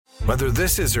Whether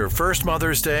this is her first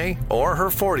Mother's Day or her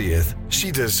 40th, she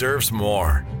deserves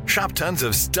more. Shop tons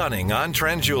of stunning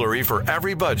on-trend jewelry for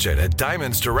every budget at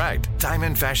Diamonds Direct.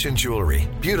 Diamond fashion jewelry,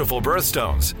 beautiful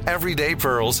birthstones, everyday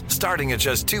pearls starting at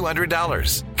just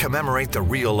 $200. Commemorate the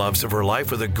real loves of her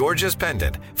life with a gorgeous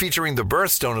pendant featuring the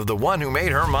birthstone of the one who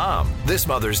made her mom. This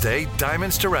Mother's Day,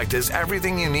 Diamonds Direct is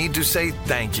everything you need to say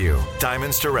thank you.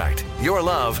 Diamonds Direct. Your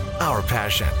love, our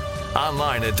passion.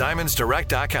 Online at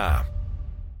diamondsdirect.com.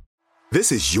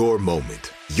 This is your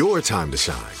moment, your time to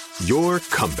shine, your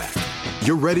comeback.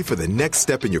 You're ready for the next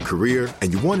step in your career,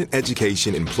 and you want an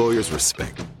education employers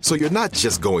respect. So you're not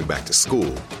just going back to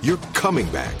school, you're coming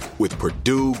back with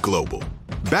Purdue Global.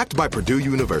 Backed by Purdue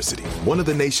University, one of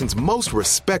the nation's most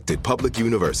respected public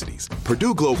universities,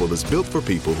 Purdue Global is built for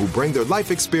people who bring their life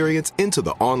experience into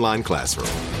the online classroom.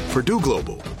 Purdue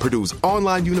Global, Purdue's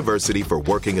online university for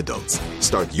working adults.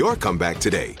 Start your comeback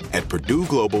today at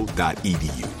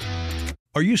purdueglobal.edu.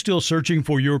 Are you still searching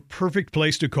for your perfect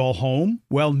place to call home?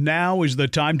 Well, now is the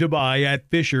time to buy at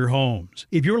Fisher Homes.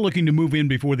 If you're looking to move in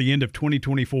before the end of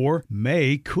 2024,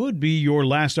 May could be your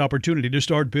last opportunity to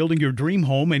start building your dream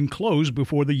home and close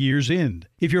before the year's end.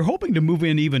 If you're hoping to move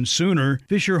in even sooner,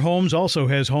 Fisher Homes also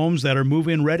has homes that are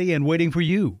move-in ready and waiting for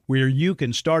you, where you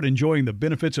can start enjoying the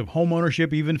benefits of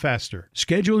homeownership even faster.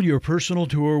 Schedule your personal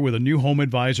tour with a new home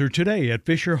advisor today at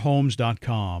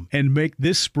FisherHomes.com and make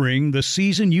this spring the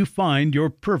season you find your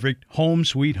perfect home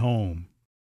sweet home.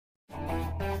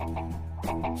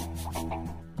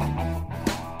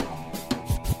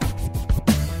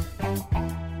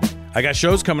 I got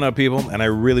shows coming up, people, and I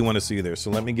really want to see you there. So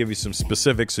let me give you some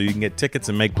specifics so you can get tickets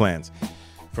and make plans.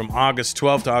 From August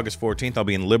 12th to August 14th, I'll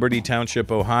be in Liberty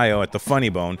Township, Ohio at the Funny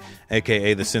Bone,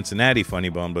 a.k.a. the Cincinnati Funny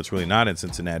Bone, but it's really not in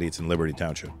Cincinnati. It's in Liberty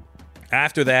Township.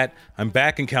 After that, I'm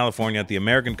back in California at the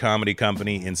American Comedy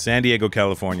Company in San Diego,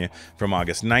 California from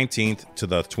August 19th to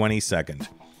the 22nd.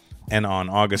 And on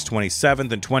August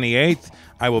 27th and 28th,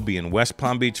 I will be in West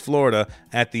Palm Beach, Florida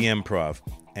at the Improv.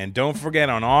 And don't forget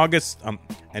on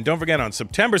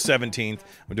September 17th,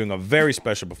 we're doing a very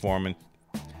special performance.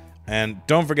 And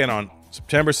don't forget on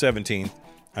September 17th,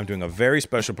 I'm doing a very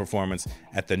special performance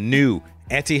at the new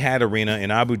Etihad Arena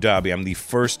in Abu Dhabi. I'm the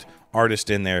first artist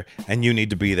in there, and you need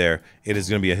to be there. It is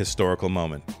going to be a historical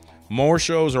moment. More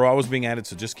shows are always being added,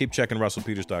 so just keep checking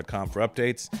russellpeters.com for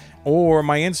updates or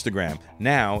my Instagram.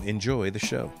 Now, enjoy the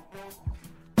show.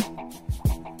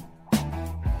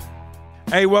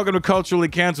 Hey, welcome to Culturally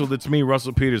Canceled. It's me,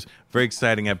 Russell Peters. Very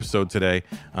exciting episode today.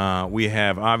 We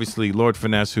have, obviously, Lord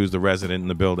Finesse, who's the resident in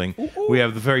the building. Ooh. We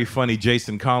have the very funny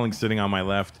Jason Collins sitting on my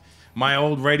left. My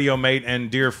old radio mate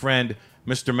and dear friend,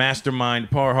 Mr. Mastermind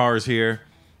Parhar is here.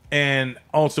 And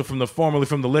also formerly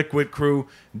from the Liquid Crew,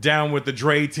 down with the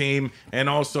Dre team, and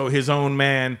also his own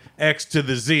man, X to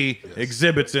the Z, yes.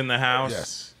 Exhibits in the house.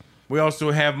 Yes. We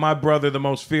also have my brother, the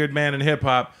most feared man in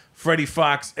hip-hop, Freddie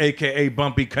Fox, a.k.a.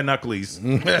 Bumpy Knuckles.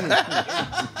 And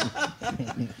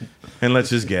let's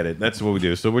just get it. That's what we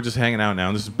do. So we're just hanging out now.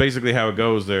 And this is basically how it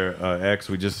goes there, X.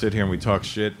 We just sit here and we talk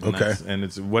shit. And okay. And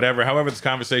it's whatever. However this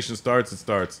conversation starts, it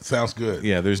starts. Sounds good.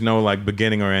 Yeah, there's no,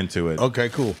 beginning or end to it. Okay,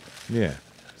 cool. Yeah.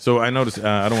 So I noticed,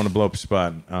 I don't want to blow up your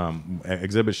spot.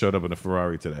 Exhibit showed up in a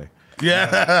Ferrari today.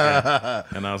 Yeah.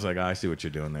 And I was like, I see what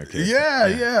you're doing there, kid.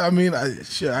 Yeah. I mean,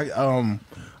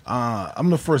 I'm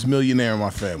the first millionaire in my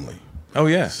family. Oh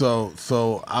yeah.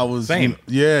 So I was same.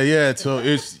 Yeah. So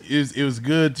it was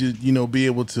good to be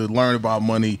able to learn about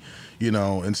money,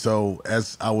 And so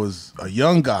as I was a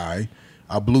young guy,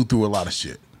 I blew through a lot of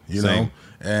shit, know.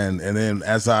 And then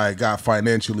as I got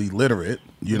financially literate,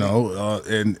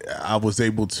 and I was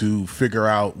able to figure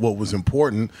out what was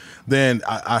important, then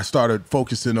I started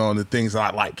focusing on the things I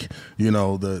like,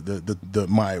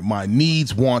 my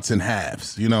needs, wants, and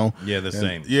haves, Yeah,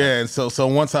 same. Yeah, and so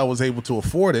once I was able to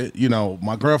afford it,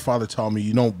 my grandfather taught me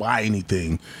you don't buy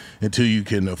anything until you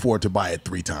can afford to buy it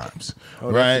 3 times. Oh,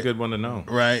 right? That's a good one to know.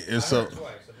 Right, and so. Twice.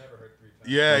 I've never heard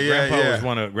 3 times.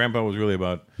 Yeah. Grandpa was really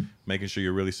about making sure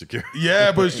you're really secure.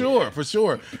 Yeah, for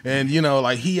sure. And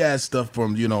he had stuff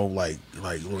from like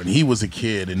when he was a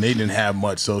kid and they didn't have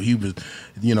much, so he was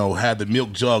had the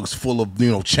milk jugs full of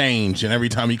change, and every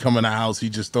time he come in the house he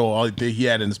just throw all he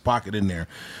had in his pocket in there.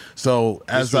 So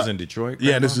this was in Detroit.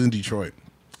 Yeah, this was in Detroit.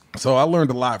 So I learned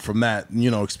a lot from that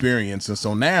experience, and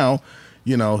so now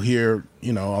here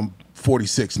I'm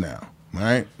 46 now,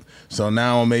 right? So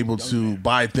now I'm able to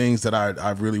buy things that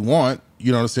I really want.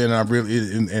 you know what I'm saying, I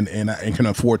really and can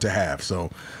afford to have. So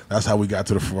that's how we got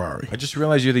to the Ferrari. I just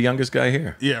realized you're the youngest guy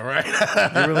here. Yeah, right.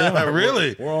 You really are.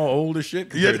 Really? We're all old as shit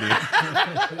compared to you.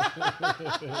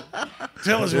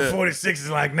 Tell us what 46 is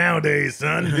like nowadays,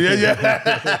 son.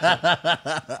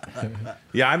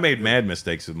 Yeah, I made mad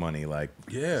mistakes with money. Like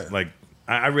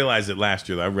I realized it last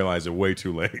year. I realized it way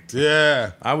too late.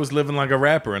 Yeah. I was living like a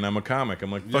rapper, and I'm a comic. I'm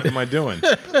like, fuck am I doing?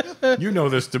 You know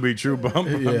this to be true, Bump.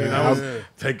 I mean, I was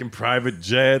taking private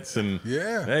jets and,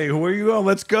 hey, where you go?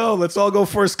 Let's go. Let's all go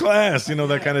first class. You know,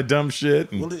 that kind of dumb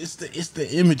shit. And, well, it's the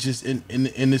images and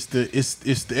it's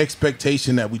the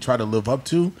expectation that we try to live up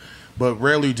to. But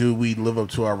rarely do we live up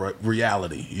to our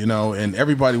reality, you know. And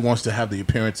everybody wants to have the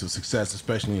appearance of success,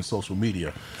 especially in social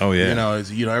media. Oh yeah,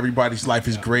 everybody's life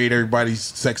is great, everybody's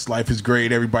sex life is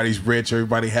great, everybody's rich,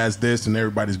 everybody has this, and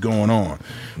everybody's going on.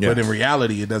 Yeah. But in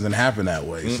reality, it doesn't happen that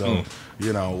way. So,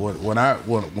 you know, when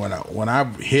I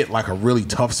hit like a really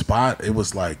tough spot, it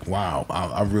was like, wow,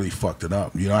 I really fucked it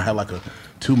up. You know, I had like a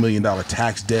 $2 million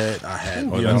tax debt. I had,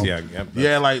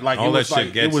 like all that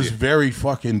shit it was very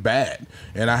fucking bad.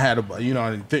 And I had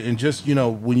and just, you know,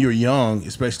 when you're young,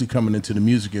 especially coming into the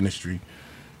music industry,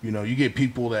 you know, you get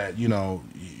people that, you know,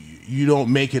 you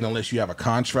don't make it unless you have a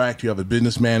contract, you have a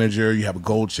business manager, you have a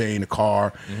gold chain, a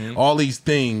car, all these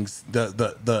things.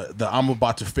 The I'm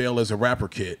about to fail as a rapper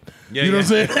kit. Yeah, you know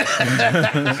what I'm saying?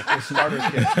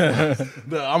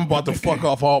 I'm about to fuck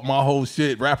off all my whole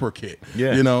shit rapper kit.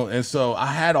 Yeah, you know, and so I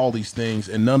had all these things,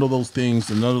 and none of those things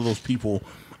and none of those people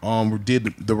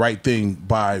did the right thing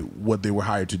by what they were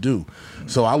hired to do.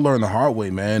 So I learned the hard way,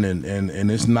 man,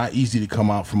 and it's not easy to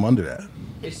come out from under that.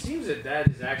 It seems that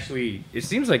is actually. It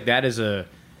seems like that is a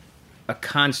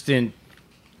constant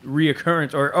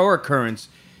reoccurrence or occurrence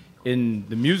in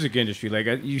the music industry. Like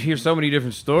you hear so many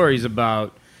different stories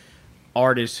about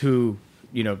artists who,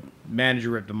 you know,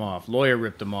 manager ripped them off, lawyer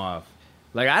ripped them off.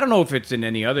 Like I don't know if it's in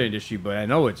any other industry, but I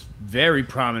know it's very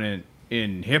prominent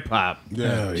in hip hop.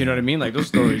 Yeah, do you know what I mean? Like those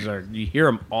stories you hear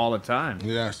them all the time.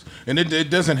 Yes, and it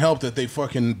doesn't help that they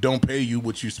fucking don't pay you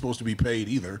what you're supposed to be paid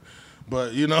either.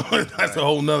 But, you know, that's a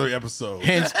whole nother episode.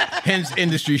 Hence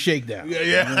industry shakedown. Yeah.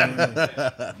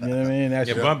 You know what I mean?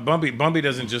 That's Bumpy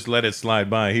doesn't just let it slide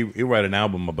by. He write an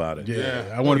album about it.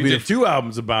 Yeah. I want to be did 2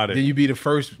 albums about it. Then you be the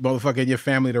first motherfucker in your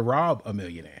family to rob a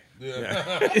millionaire.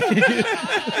 Yeah.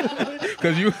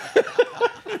 Because you know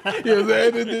what I'm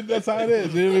saying? That's how it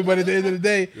is. But at the end of the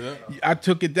day, I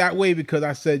took it that way because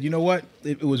I said, you know what?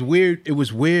 It was weird. It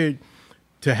was weird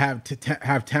to have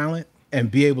talent and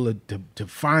be able to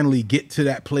finally get to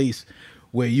that place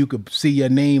where you could see your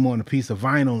name on a piece of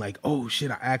vinyl, like, oh shit,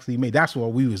 I actually made. That's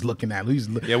what we was looking at. We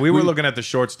were looking at the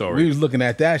short story. We was looking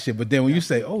at that shit. But then when you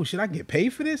say, oh shit, I get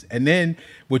paid for this, and then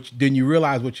then you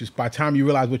realize by the time you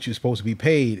realize what you're supposed to be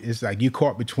paid, it's like you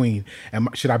caught between,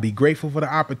 should I be grateful for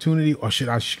the opportunity or should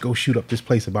I go shoot up this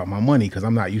place about my money because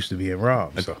I'm not used to being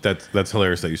robbed? So. That's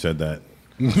hilarious that you said that.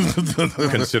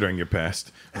 Considering your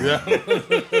past. Yeah.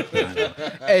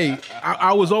 Hey,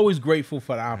 I was always grateful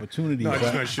for the opportunity. No,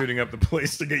 just not shooting up the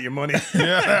place to get your money.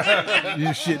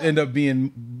 You should end up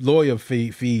being lawyer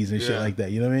fees and shit like that.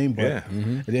 You know what I mean? But at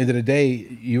the end of the day,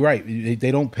 you're right.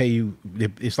 They don't pay you.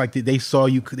 It's like they saw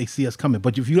you. They see us coming.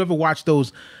 But if you ever watch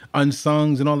those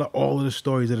unsungs and all of the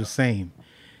stories are the same.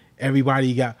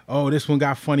 Everybody got, this one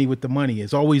got funny with the money.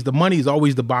 The money is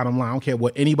always the bottom line. I don't care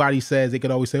what anybody says. They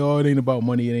could always say, it ain't about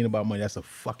money. It ain't about money. That's a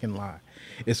fucking lie.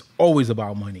 It's always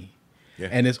about money. Yeah.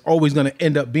 And it's always going to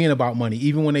end up being about money,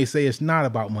 even when they say it's not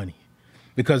about money.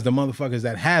 Because the motherfuckers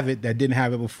that have it, that didn't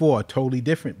have it before, are totally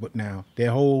different. But now,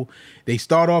 they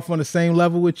start off on the same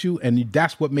level with you, and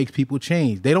that's what makes people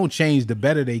change. They don't change the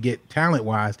better they get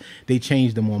talent-wise. They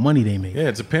change the more money they make. Yeah,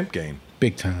 it's a pimp game.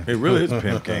 Big time. It really is a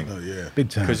pimp game. Yeah. Big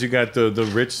time. Because you got the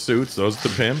rich suits, those are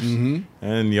the pimps,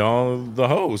 and y'all the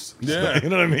hoes. Yeah. You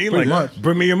know what I mean? Pretty like, much.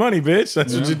 Bring me your money, bitch.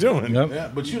 That's what you're doing. Yep. Yeah,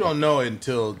 but you don't know it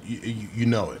until you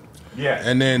know it. Yeah.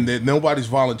 And then nobody's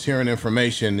volunteering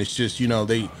information. It's just, you know,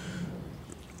 the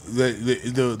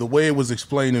way it was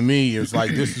explained to me is like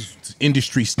this is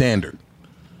industry standard,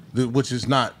 which is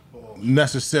not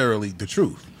necessarily the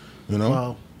truth, you know?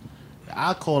 Well,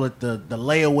 I call it the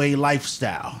layaway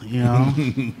lifestyle, you know,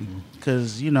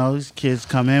 because, you know, these kids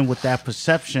come in with that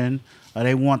perception or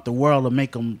they want the world to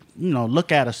make them, you know,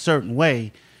 look at a certain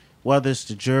way, whether it's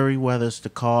the jury, whether it's the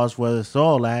cause, whether it's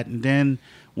all that. And then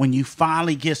when you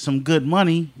finally get some good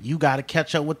money, you got to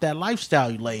catch up with that lifestyle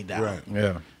you laid down. Right.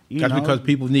 Yeah. That's because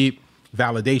people need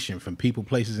validation from people,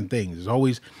 places, and things.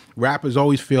 Rappers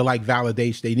always feel like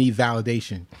validation. They need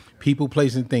validation. People,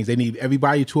 places, and things. They need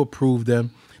everybody to approve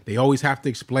them. They always have to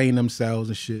explain themselves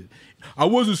and shit. I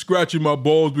wasn't scratching my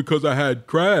balls because I had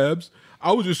crabs.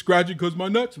 I was just scratching because my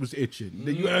nuts was itching.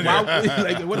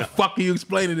 Like, what the fuck are you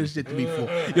explaining this shit to me for? You know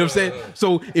what I'm saying?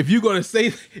 So if you're gonna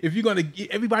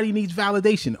everybody needs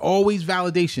validation. Always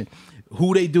validation.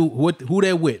 Who they do, who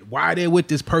they're with, why they're with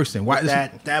this person. Why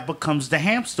that becomes the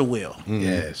hamster wheel.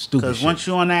 Yeah, stupid. Because once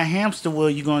you're on that hamster wheel,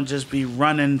 you're gonna just be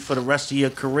running for the rest of your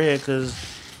career. Because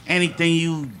anything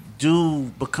you do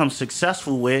become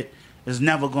successful with is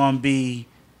never gonna be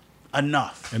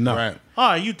enough. Right.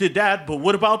 Oh, you did that, but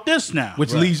what about this now?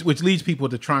 Which leads people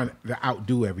to trying to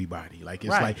outdo everybody. Like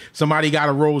it's Right. like somebody got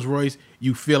a Rolls Royce,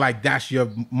 you feel like that's your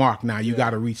mark now. You got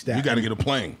to reach that. You got to get a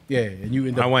plane. Yeah, and you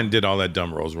end up. I went and did all that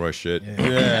dumb Rolls Royce shit.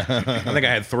 Yeah. I think I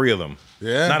had 3 of them.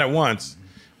 Yeah. Not at once,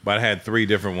 but I had 3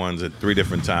 different ones at 3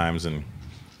 different times, and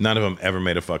none of them ever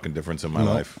made a fucking difference in my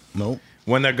life. Nope.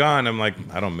 When they're gone, I'm like,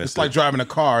 I don't miss It's like driving a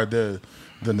car. The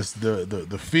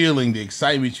feeling, the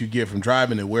excitement you get from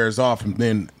driving it wears off, and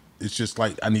then it's just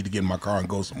like I need to get in my car and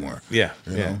go somewhere. Yeah,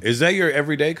 You yeah. know? Is that your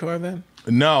everyday car then?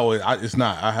 No, it's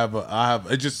not. I have.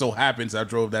 It just so happens I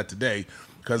drove that today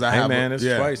because I Hey have. man, it's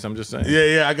twice. I'm just saying.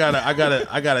 Yeah. I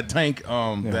got a tank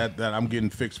that I'm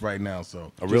getting fixed right now.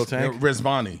 So A real tank?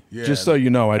 Resvani. Yeah. Just so you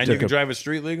know, And you can drive it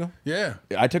street legal? Yeah.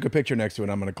 I took a picture next to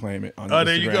it. I'm going to claim it on Oh,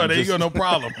 there you go. Instagram. There you go. No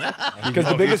problem. Because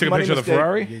the biggest took a money picture of the mistake,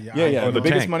 Ferrari? Yeah. Or The the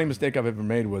biggest tank? money mistake I've ever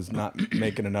made was not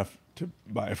making enough to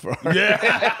buy a Ferrari.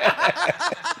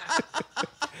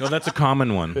 No, that's a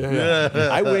common one.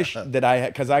 I wish that I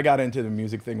had, because I got into the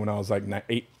music thing when I was like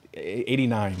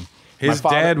 89. His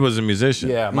dad was a musician.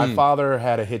 Yeah, my father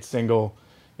had a hit single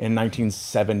in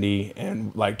 1970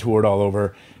 and like toured all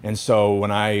over. And so when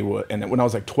I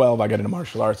was like 12, I got into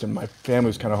martial arts, and my family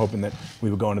was kind of hoping that we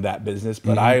would go into that business.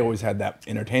 But I always had that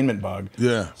entertainment bug.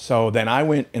 Yeah. So then I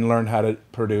went and learned how to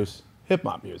produce hip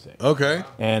hop music. Okay.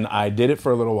 And I did it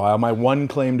for a little while. My one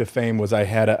claim to fame was I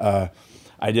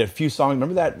did a few songs.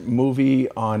 Remember that movie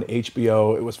on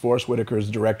HBO? It was Forrest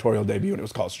Whitaker's directorial debut, and it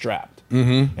was called Strapped.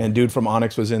 Mm-hmm. And dude from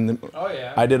Onyx was in the. Oh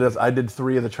yeah. I did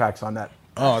 3 of the tracks on that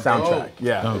soundtrack. dope.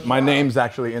 Yeah, my name's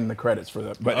actually in the credits for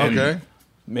that. But and Okay.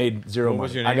 made zero money.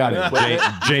 was your I got name?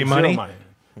 it. J Money?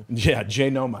 Yeah, J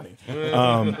No Money.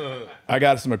 I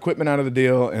got some equipment out of the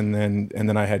deal, and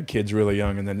then I had kids really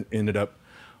young, and then ended up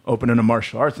opening a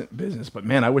martial arts business. But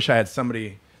man, I wish I had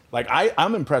somebody. Like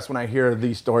I'm impressed when I hear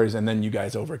these stories, and then you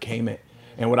guys overcame it.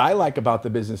 And what I like about the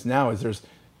business now is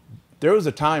there was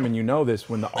a time, and you know this,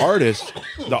 when the artist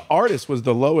was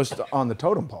the lowest on the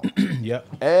totem pole. Yep.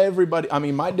 Everybody. I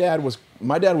mean, my dad was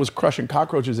crushing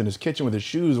cockroaches in his kitchen with his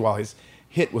shoes while his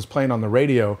hit was playing on the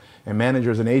radio, and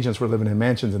managers and agents were living in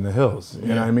mansions in the hills. You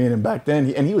know what I mean? And back then,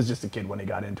 he was just a kid when he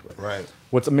got into it. Right.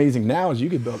 What's amazing now is you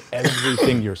can build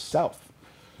everything yourself.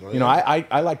 You know,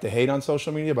 I like to hate on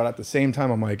social media, but at the same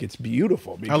time, I'm like, it's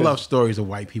beautiful. I love stories of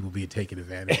white people being taken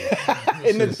advantage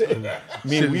of.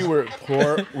 We were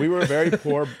poor. We were a very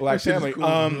poor black family.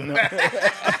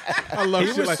 I love He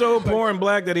shit was like so poor and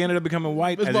black that he ended up becoming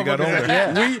white as he got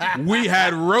older. we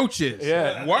had roaches.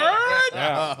 Yeah.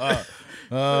 Word?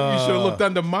 You should have looked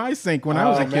under my sink when I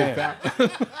was a kid.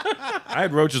 I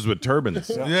had roaches with turbans.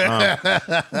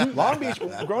 Long Beach,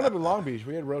 growing up in Long Beach,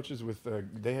 we had roaches with,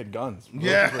 they had guns.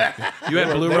 Yeah. You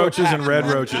had blue roaches and red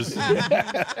roaches.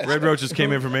 Red roaches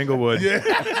came in from Inglewood.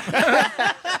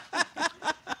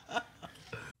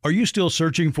 Are you still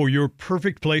searching for your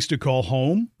perfect place to call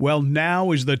home? Well, now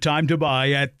is the time to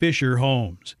buy at Fisher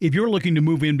Homes. If you're looking to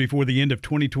move in before the end of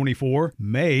 2024,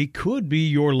 May could be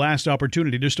your last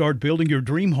opportunity to start building your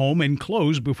dream home and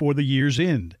close before the year's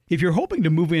end. If you're hoping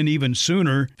to move in even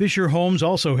sooner, Fisher Homes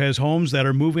also has homes that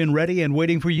are move-in ready and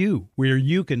waiting for you, where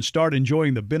you can start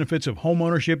enjoying the benefits of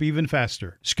homeownership even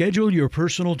faster. Schedule your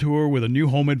personal tour with a new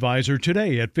home advisor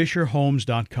today at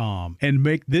FisherHomes.com and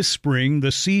make this spring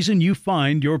the season you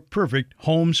find your perfect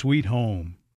home sweet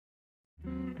home.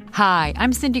 Hi,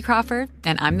 I'm Cindy Crawford,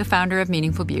 and I'm the founder of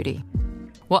Meaningful Beauty.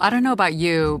 Well, I don't know about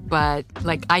you, but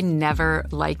I never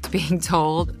liked being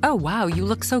told, oh, wow, you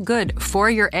look so good for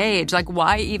your age.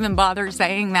 Why even bother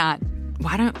saying that?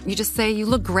 Why don't you just say you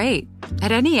look great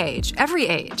at any age, every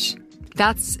age?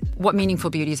 That's what Meaningful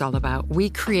Beauty is all about. We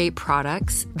create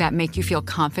products that make you feel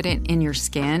confident in your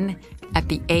skin at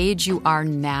the age you are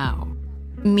now.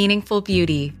 Meaningful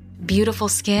Beauty. Beautiful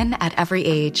skin at every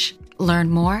age. Learn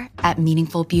more at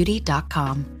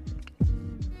meaningfulbeauty.com.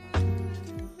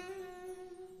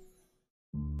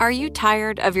 Are you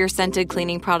tired of your scented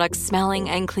cleaning products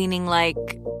smelling and cleaning like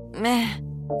meh?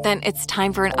 Then it's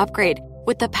time for an upgrade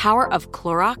with the power of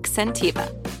Clorox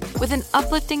Scentiva. With an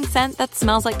uplifting scent that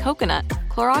smells like coconut,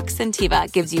 Clorox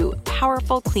Scentiva gives you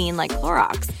powerful clean like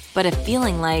Clorox, but a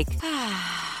feeling like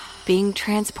being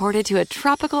transported to a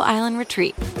tropical island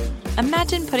retreat.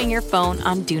 Imagine putting your phone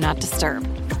on Do Not Disturb,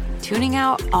 tuning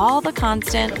out all the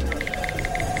constant,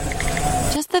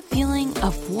 just the feeling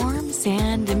of warm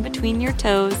sand in between your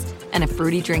toes and a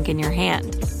fruity drink in your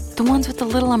hand. The ones with the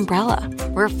little umbrella.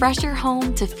 Refresh your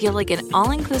home to feel like an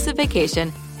all-inclusive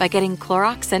vacation by getting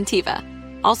Clorox Scentiva.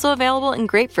 Also available in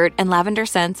grapefruit and lavender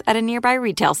scents at a nearby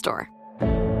retail store.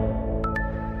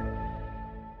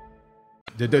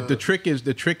 The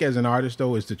trick as an artist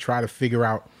though is to try to figure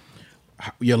out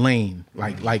your lane.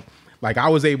 Like I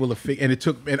was able to figure,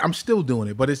 and I'm still doing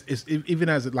it, but it's even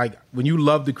as like when you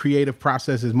love the creative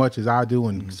process as much as I do,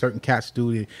 and certain cats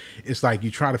do it, it's like you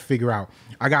try to figure out,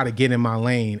 I got to get in my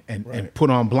lane and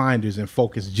put on blinders and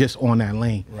focus just on that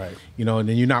lane. Right. You know, and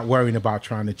then you're not worrying about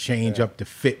trying to change up to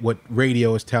fit what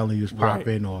radio is telling you is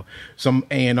popping, or some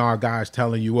A&R guys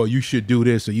telling you, well, you should do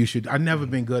this or you should. I've never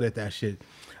been good at that shit.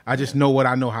 I just know what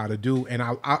I know how to do, and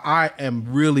I am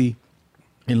really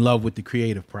in love with the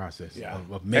creative process. Yeah.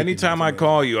 Of making Anytime I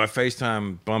call you, I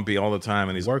FaceTime Bumpy all the time,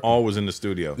 and he's always in the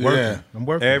studio. Yeah. I'm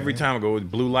working. Every time I go with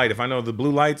blue light. If I know the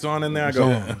blue light's on in there, I go,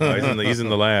 oh, he's in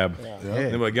the lab. Yeah.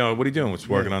 They're like, yo, what are you doing? What's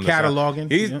working on this?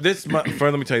 Cataloging.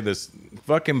 Let me tell you this.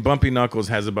 Fucking Bumpy Knuckles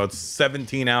has about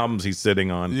 17 albums he's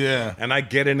sitting on. Yeah. And I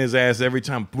get in his ass every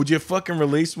time. Would you fucking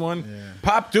release one? Yeah.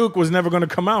 Pop Duke was never going to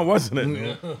come out, wasn't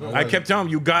it? Yeah. I kept telling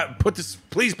him,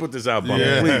 please put this out, Bumpy,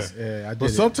 please. Yeah, I did.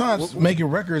 But sometimes making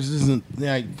records isn't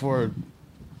like for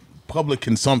public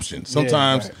consumption.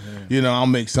 Sometimes, you know, I'll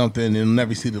make something and it'll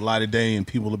never see the light of day, and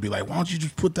people will be like, why don't you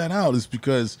just put that out? It's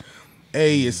because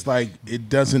it's like it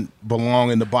doesn't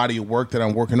belong in the body of work that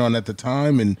I'm working on at the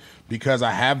time, and because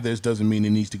I have this doesn't mean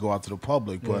it needs to go out to the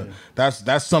public. But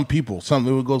that's some people.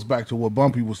 It goes back to what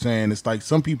Bumpy was saying. It's like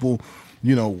some people,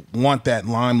 you know, want that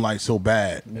limelight so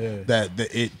bad that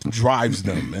it drives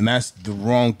them, and that's the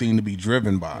wrong thing to be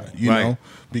driven by. You know,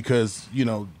 because you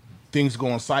know, things go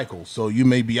in cycles. So you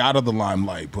may be out of the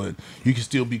limelight, but you can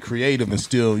still be creative and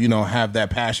still, you know, have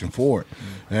that passion for it.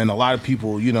 And a lot of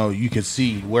people, you know, you can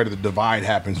see where the divide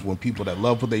happens when people that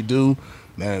love what they do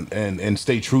and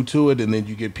stay true to it, and then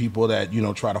you get people that, you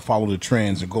know, try to follow the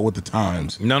trends and go with the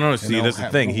times. No, see, that's the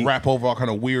thing. He rap over all kind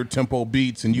of weird tempo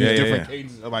beats and use different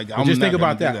cadences. Like, just think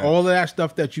about that. All of that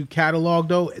stuff that you catalog,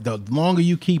 though, the longer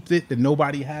you keep it, that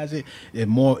nobody has it, the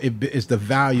more it's the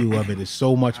value of it is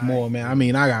so much more, man. I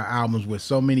mean, I got albums with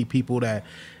so many people that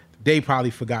they probably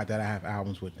forgot that I have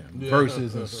albums with them,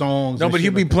 verses and songs. No, and but shit he'd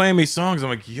be like that. playing me songs. I'm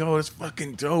like, yo, that's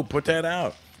fucking dope. Put that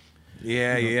out.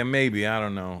 Yeah, maybe. I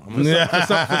don't know. For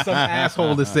some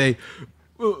asshole to say,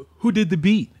 who did the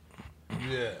beat?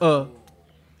 Yeah.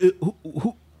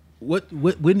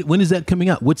 When is that coming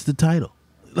out? What's the title?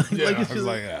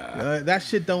 That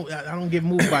shit I don't get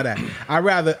moved by that. I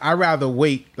rather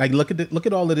wait. Like look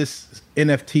at all of this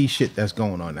NFT shit that's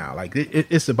going on now. Like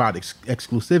it's about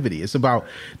exclusivity. It's about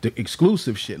the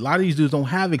exclusive shit. A lot of these dudes don't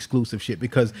have exclusive shit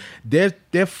because they're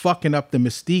fucking up the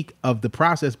mystique of the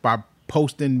process by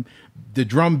posting the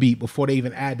drum beat before they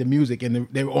even add the music, and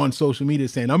they're on social media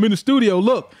saying, I'm in the studio,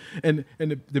 look, and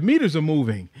the meters are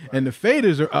moving and the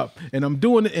faders are up and I'm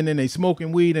doing it, and then they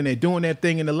smoking weed and they're doing their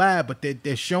thing in the lab, but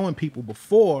they're showing people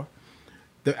before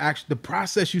the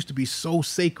process used to be so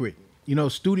sacred. You know,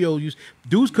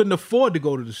 dudes couldn't afford to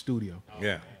go to the studio.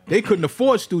 Yeah. They couldn't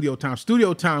afford studio time.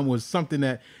 Studio time was something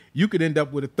that you could end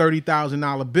up with a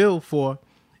 $30,000 bill for,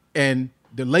 and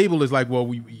the label is like, well,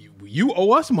 you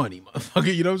owe us money,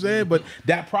 motherfucker. You know what I'm saying? But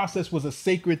that process was a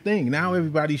sacred thing. Now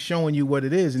everybody's showing you what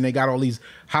it is, and they got all these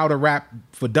how to rap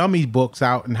for dummies books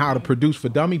out and how to produce for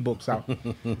dummy books out.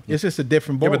 It's just a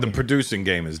different ballgame. Yeah, but the producing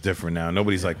game is different now.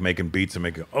 Nobody's like making beats and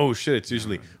making, oh shit, it's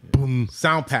usually boom.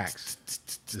 Sound packs.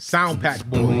 The sound pack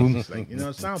boom. Like, you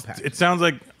know, sound packs. It sounds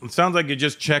like you're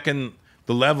just checking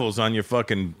the levels on your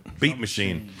fucking beat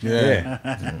machine.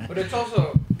 Yeah. But it's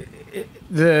also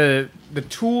the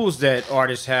tools that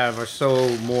artists have are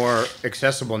so more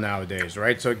accessible nowadays,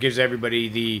 right? So it gives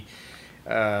everybody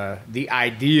the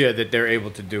idea that they're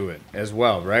able to do it as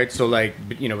well, right? So like,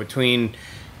 you know, between,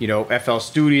 you know, FL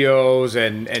Studios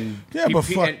and yeah, but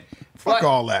fuck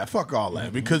all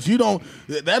that, because you don't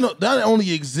that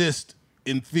only exists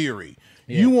in theory.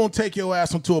 You won't take your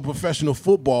ass onto a professional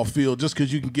football field just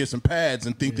because you can get some pads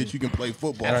and think that you can play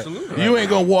football. Absolutely. You ain't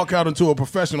going to walk out into a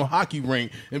professional hockey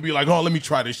rink and be like, oh, let me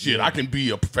try this shit. I can be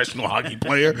a professional hockey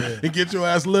player and get your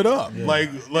ass lit up. Yeah.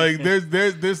 Like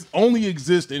there's only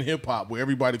exists in hip-hop where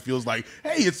everybody feels like,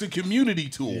 hey, it's a community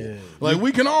tool. Yeah. Like,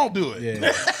 we can all do it.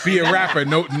 Yeah. Be a rapper,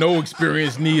 no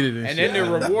experience needed. And then they're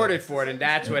rewarded for it, and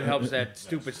that's what helps that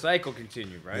stupid cycle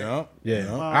continue, right?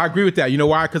 Yeah. I agree with that. You know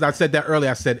why? Because I said that earlier.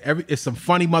 I said it's some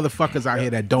funny motherfuckers out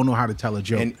here that don't know how to tell a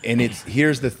joke. And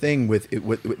here's the thing with it.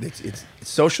 It's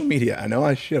social media. I know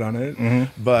I shit on it,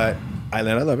 but I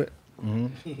love it.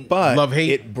 But Love hate.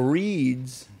 it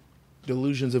breeds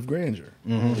delusions of grandeur.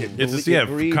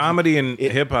 Comedy and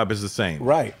hip hop is the same.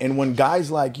 Right. And when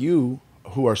guys like you,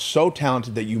 who are so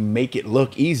talented that you make it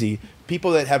look easy,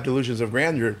 people that have delusions of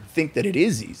grandeur think that it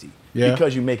is easy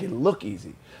because you make it look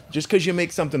easy. Just because you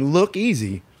make something look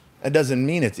easy, that doesn't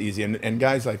mean it's easy. And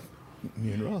guys like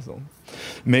me and Russell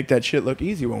make that shit look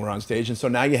easy when we're on stage. And so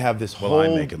now you have this whole... I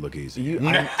make it look easy.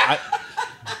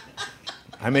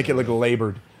 I make it look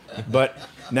labored. But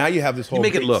now you have this whole... You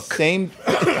make it look. And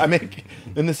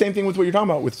the same thing with what you're talking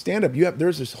about with stand-up.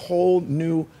 There's this whole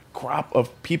new crop of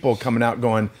people coming out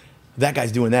going, that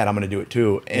guy's doing that, I'm going to do it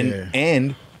too.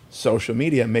 And social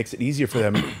media makes it easier for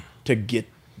them to get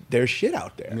their shit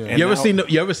out there. Yeah.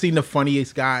 You ever seen the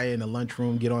funniest guy in the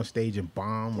lunchroom get on stage and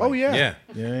bomb? Oh yeah.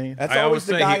 That's always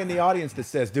the guy in the audience that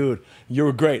says, "Dude, you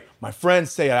were great. My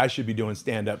friends say I should be doing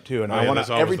stand up too." And I want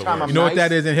to every time I'm You know what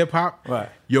that is in hip hop? Right.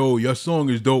 Yo, your song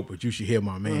is dope, but you should hear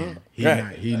my man. He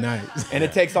nice. And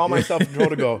it takes all my self-control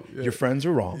to go, your friends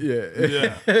are wrong.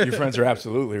 Yeah. Your friends are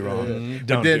absolutely wrong.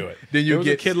 Don't do it. Then There was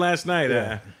a kid last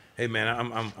night. Hey man,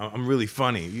 I'm really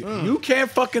funny. You can't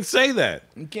fucking say that.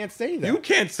 You can't say that. You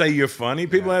can't say you're funny.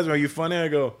 People ask me, "Are you funny?" I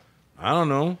go, "I don't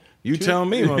know. You tell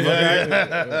me,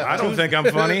 motherfucker. I don't think I'm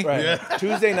funny." Right. Yeah.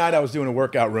 Tuesday night, I was doing a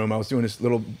workout room. I was doing this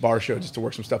little bar show just to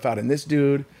work some stuff out, and this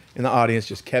dude in the audience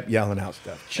just kept yelling out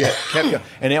stuff.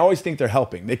 And they always think they're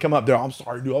helping. They come up there, "I'm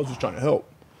sorry, dude. I was just trying to help."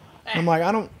 I'm like,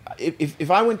 I don't.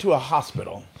 If I went to a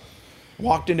hospital,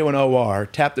 walked into an OR,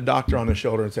 tapped the doctor on the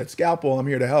shoulder and said, "Scalpel, I'm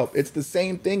here to help." It's the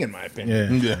same thing in my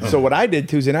opinion. Yeah. So what I did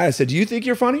Tuesday night, I said, "Do you think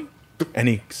you're funny?" And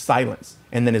he silenced.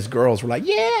 And then his girls were like,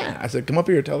 "Yeah." I said, "Come up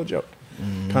here, tell a joke.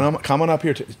 Come on up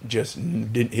here."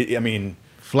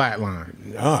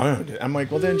 Flatline. I'm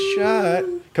like, "Well then shut."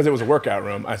 Because it was a workout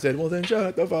room. I said, "Well then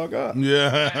shut the fuck up."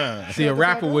 Yeah. See, a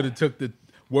rapper would have took the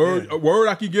word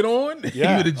I could get on.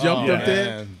 Yeah. He would have jumped up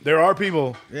there. There are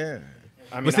people. Yeah.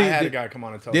 I mean, I had a guy come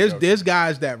on and tell there's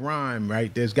guys that rhyme,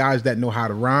 right? There's guys that know how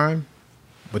to rhyme,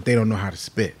 but they don't know how to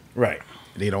spit. Right.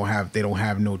 They don't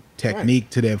have no technique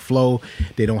to their flow.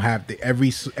 They don't have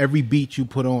every beat you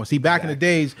put on. See, back in the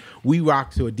days, we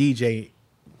rocked to a DJ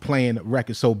playing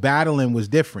records. So battling was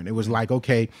different. It was like,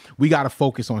 okay, we got to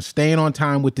focus on staying on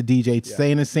time with the DJ,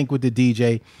 staying in sync with the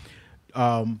DJ,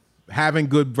 having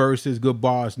good verses, good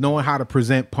bars, knowing how to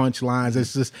present punchlines.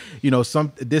 It's just,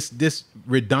 this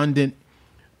redundant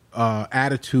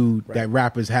attitude that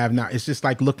rappers have now. It's just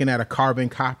like looking at a carbon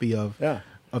copy of the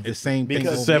same thing.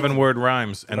 It's 7-word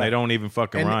rhymes, and they don't even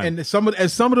fucking rhyme. And some of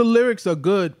the lyrics are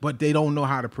good, but they don't know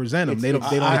how to present them. They don't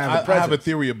have a presence. I have a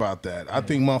theory about that. I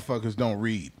think motherfuckers don't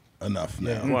read enough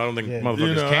now. Well, I don't think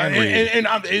motherfuckers can read.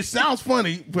 And it sounds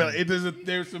funny, but it doesn't.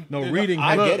 There's some reading.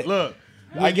 I get it. Look.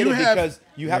 I get it because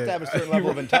you have to have a certain level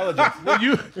of intelligence.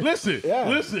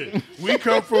 Listen. We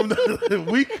come from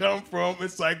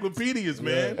encyclopedias,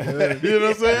 man. You know what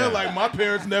I'm saying? Like my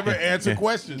parents never answered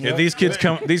questions. Yeah, these kids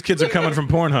are coming from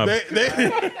Pornhub.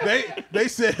 They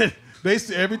said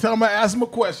every time I asked them a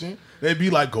question, they'd be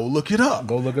like, "Go look it up."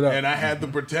 And I had the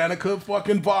Britannica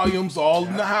fucking volumes all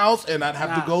in the house, and I'd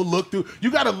have to go look through.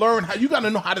 You got to you got to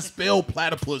know how to spell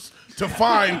platypus to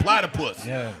find platypus.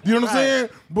 Yeah. You know what I'm saying?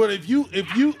 But if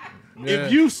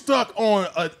you stuck on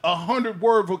a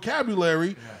 100-word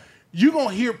vocabulary, you're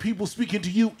gonna hear people speaking to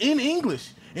you in English.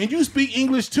 And you speak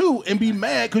English too and be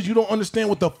mad because you don't understand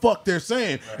what the fuck they're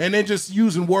saying. And they're just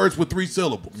using words with 3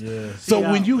 syllables. Yeah. So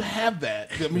when you have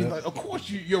that, I mean, like, of course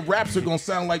your raps are going to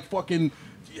sound like fucking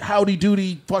howdy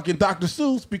doody fucking Dr.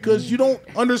 Seuss because you don't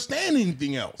understand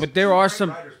anything else. But there are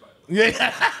some...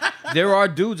 there are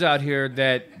dudes out here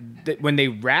that when they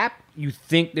rap, you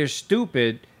think they're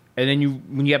stupid. And then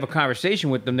when you have a conversation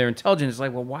with them, they're intelligent. It's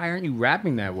like, well, why aren't you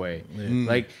rapping that way?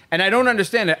 Like, and I don't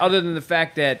understand it other than the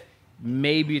fact that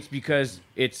maybe it's because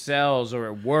it sells or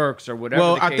it works or whatever.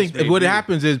 Well, the I case think what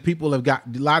happens is people have got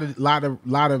a lot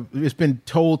of. It's been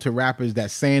told to rappers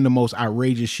that saying the most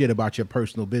outrageous shit about your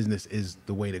personal business is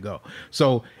the way to go.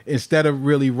 So instead of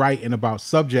really writing about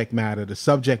subject matter, the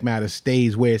subject matter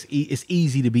stays where it's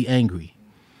easy to be angry.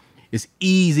 It's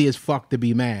easy as fuck to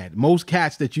be mad. Most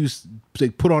cats that you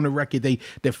put on the record,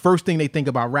 the first thing they think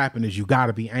about rapping is you got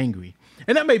to be angry,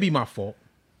 and that may be my fault.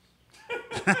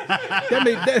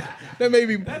 that may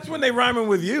be. That's when they rhyming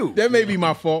with you. That may be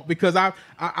my fault because I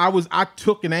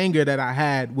took an anger that I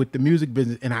had with the music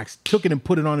business and I took it and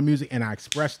put it on the music and I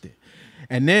expressed it.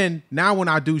 And then now when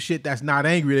I do shit that's not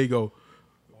angry, they go,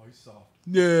 "Oh, he's soft."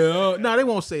 Yeah, no, they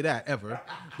won't say that ever.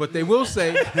 But they will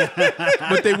say,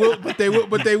 they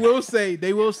will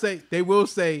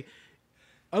say,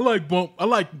 I like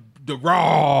the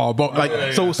raw bump.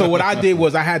 Like so what I did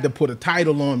was I had to put a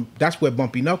title on. That's where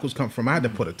Bumpy Knuckles come from. I had to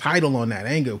put a title on that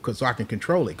angle so I can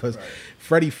control it. Because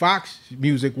Freddie Fox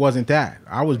music wasn't that.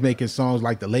 I was making songs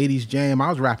like the Ladies Jam. I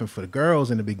was rapping for the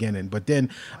girls in the beginning. But then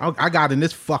I got in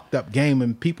this fucked up game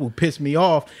and people pissed me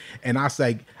off. And I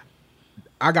say,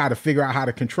 I got to figure out how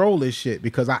to control this shit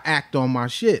because I act on my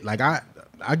shit. Like I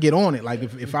get on it. Like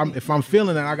if I'm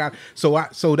feeling it, I got so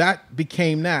that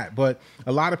became that. But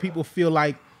a lot of people feel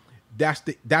like that's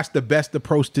the best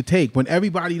approach to take when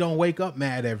everybody don't wake up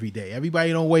mad every day.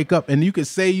 Everybody don't wake up, and you can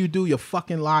say you do, you're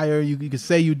fucking liar. You can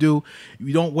say you do,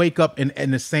 you don't wake up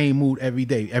in the same mood every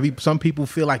day. Some people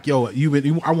feel like, yo,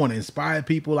 I want to inspire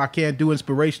people. I can't do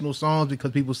inspirational songs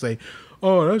because people say,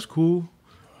 oh, that's cool.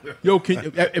 Yo,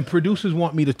 and producers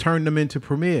want me to turn them into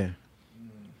Premier.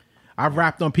 I've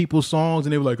rapped on people's songs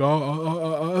and they were like,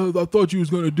 oh, I thought you was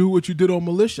gonna do what you did on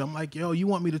Militia. I'm like, yo, you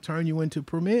want me to turn you into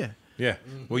Premier? Yeah.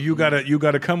 Well, you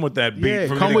gotta come with that beat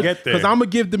for me to get there. Because I'm gonna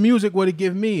give the music what it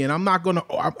give me, and I'm not gonna.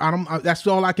 That's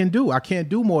all I can do. I can't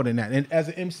do more than that. And as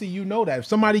an MC, you know that. If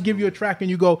somebody give you a track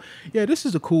and you go, yeah, this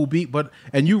is a cool beat,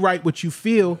 and you write what you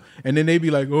feel, and then they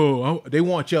be like, oh, they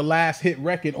want your last hit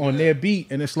record on their beat,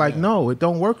 and it's like, no, it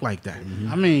don't work like that.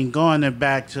 I mean, going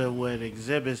back to what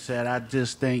Exhibit said, I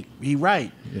just think he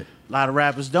right. Yeah. A lot of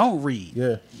rappers don't read.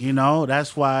 Yeah. You know,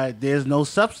 that's why there's no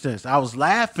substance. I was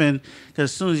laughing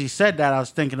because as soon as he said that, I was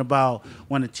thinking about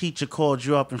when a teacher called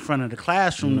you up in front of the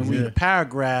classroom to read a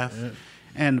paragraph,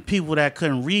 and the people that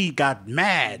couldn't read got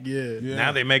mad. Yeah.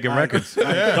 Now they making records.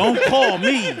 Don't call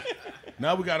me.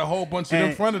 Now we got a whole bunch of them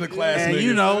in front of the class. And niggas.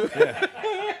 you know,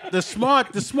 the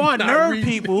smart nerd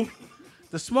people.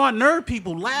 The smart nerd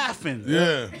people laughing.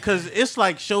 Yeah. Because it's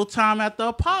like Showtime at the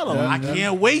Apollo. I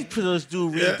can't wait for this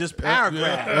dude read this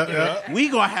paragraph. We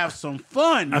going to have some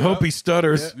fun. I hope he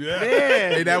stutters. Yeah.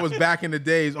 Hey, that was back in the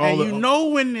days. And know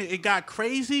when it got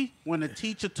crazy? When the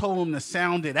teacher told him to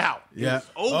sound it out. Yeah. It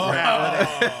was over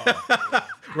after that.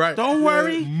 Right. Don't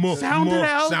worry. Sound it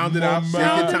out. Sound it out.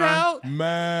 Sound it out.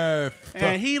 Math.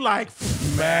 And he like,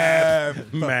 Math.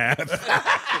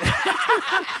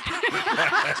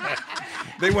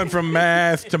 They went from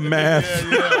math to math.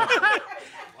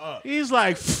 He's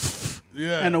like,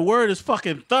 and the word is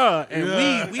fucking thug, and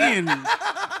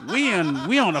we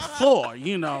on the floor,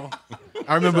 you know.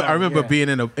 I remember being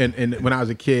in when I was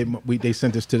a kid. They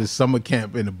sent us to the summer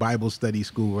camp in the Bible study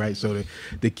school, right? So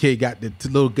the kid got the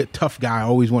little tough guy.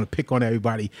 Always want to pick on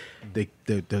everybody. The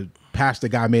pastor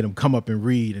guy made him come up and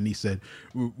read, and he said,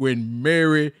 "When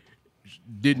Mary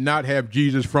did not have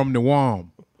Jesus from the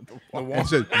womb." And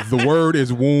said, the word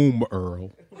is womb,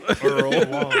 Earl.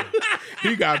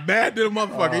 He got mad to the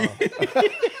motherfucker.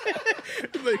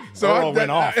 Earl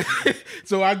went off.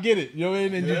 So I get it. You know what I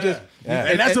mean? And you just...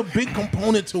 And that's a big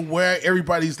component to where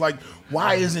everybody's like,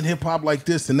 why isn't hip-hop like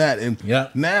this and that? And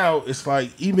now it's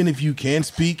like, even if you can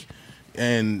speak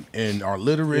and are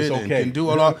literate and can do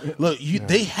all look,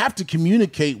 they have to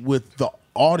communicate with the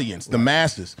audience, the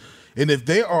masses. And if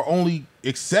they are only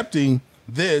accepting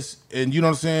this, and you know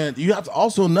what I'm saying, you have to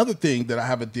also, another thing that I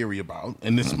have a theory about,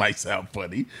 and this might sound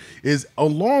funny, is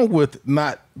along with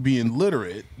not being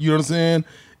literate, you know what I'm saying,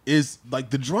 is like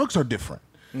the drugs are different.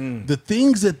 The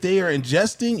things that they are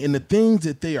ingesting and the things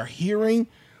that they are hearing,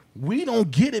 we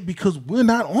don't get it because we're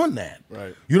not on that.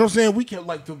 Right. You know what I'm saying? We can,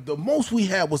 like, the most we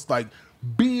had was like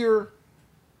beer,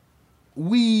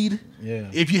 weed. Yeah.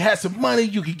 If you had some money,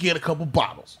 you could get a couple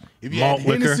bottles. If you Malt had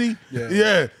liquor. Hennessy,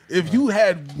 if you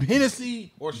had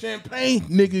Hennessy or champagne,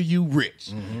 nigga, you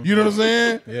rich. You know what I'm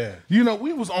saying? Yeah. You know,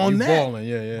 we was on that. Balling,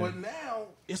 yeah. But now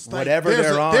it's like Whatever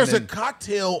there's a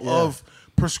cocktail of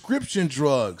prescription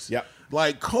drugs. Yep.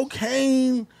 Like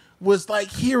cocaine was like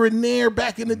here and there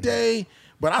back in the day.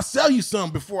 But I'll sell you some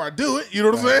before I do it. You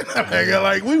know what I'm saying?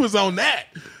 Like we was on that.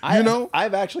 You know?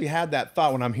 I've actually had that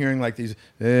thought when I'm hearing like these.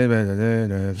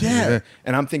 And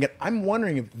I'm thinking, I'm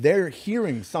wondering if they're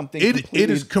hearing something. It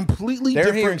is completely they're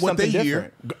different hearing what they something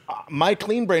hear. different. My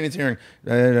clean brain is hearing.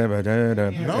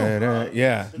 No.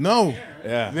 Yeah.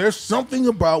 There's something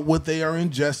about what they are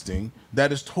ingesting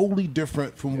that is totally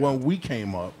different from when we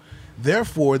came up.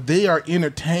 Therefore, they are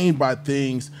entertained by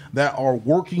things that are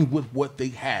working with what they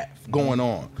have going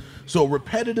on. So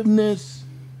repetitiveness,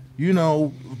 you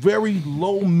know, very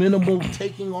low, minimal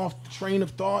taking off the train of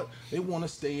thought. They want to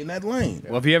stay in that lane.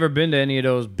 Well, have you ever been to any of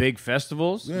those big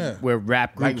festivals where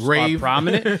rap groups are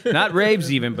prominent? Not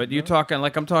raves even, but you're talking,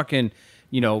 like I'm talking,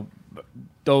 you know,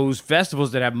 those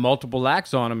festivals that have multiple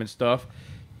acts on them and stuff,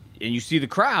 and you see the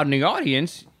crowd in the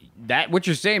audience, that what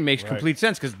you're saying makes complete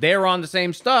sense because they're on the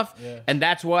same stuff, and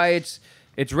that's why it's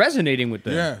resonating with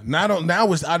them. Yeah.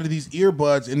 Now it's out of these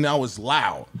earbuds, and now it's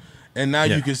loud, and now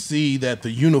you can see that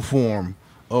the uniform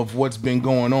of what's been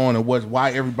going on and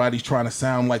why everybody's trying to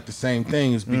sound like the same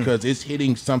thing is because it's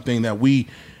hitting something that we,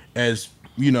 as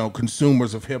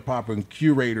consumers of hip hop and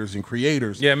curators and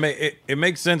creators. Yeah, it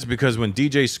makes sense because when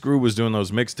DJ Screw was doing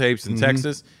those mixtapes in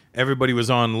Texas, everybody was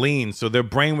on lean, so their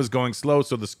brain was going slow,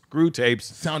 so the Screw tapes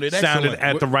sounded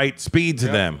at the right speed to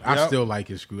them. I still like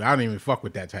his Screw. I don't even fuck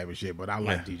with that type of shit, but I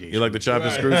like DJ Screw. You like the chopped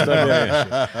Screw stuff?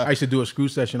 Yeah. I used to do a Screw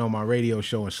session on my radio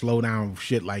show and slow down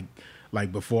shit like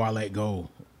Before I Let Go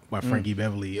by Frankie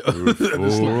Beverly.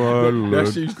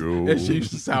 That shit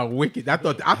used to sound wicked. I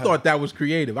thought that was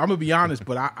creative. I'm gonna be honest,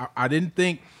 but I didn't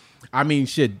think. I mean,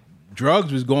 shit.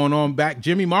 Drugs was going on back.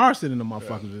 Jimmy Morrison and the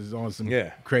motherfuckers was on some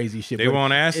crazy shit. They were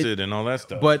on acid and all that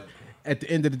stuff. But at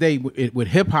the end of the day, with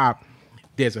hip hop,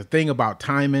 there's a thing about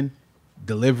timing,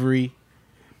 delivery.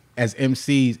 As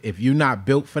MCs, if you're not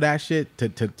built for that shit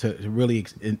to really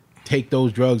take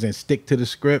those drugs and stick to the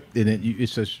script, then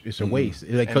it's a waste.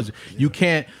 Because you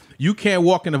can't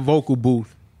walk in a vocal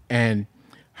booth and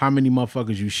how many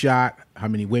motherfuckers you shot, how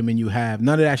many women you have.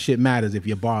 None of that shit matters if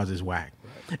your bars is whack.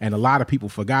 And a lot of people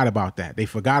forgot about that. They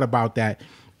forgot about that.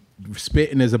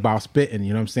 Spitting is about spitting, you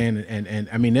know what I'm saying? And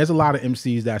I mean, there's a lot of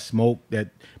MCs that smoke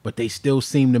but they still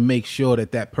seem to make sure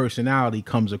that personality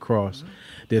comes across.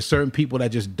 There's certain people that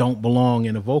just don't belong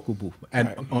in a vocal booth, and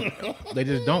they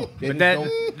just don't.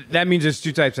 That means there's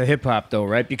two types of hip hop, though,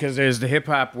 right? Because there's the hip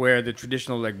hop where the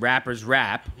traditional rappers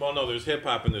rap. Well, no, there's hip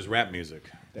hop and there's rap music.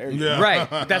 Right,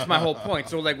 but that's my whole point.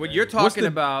 So, like, what you're talking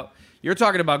about,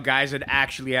 guys that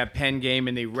actually have pen game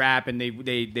and they rap and they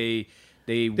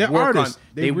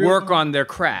work on their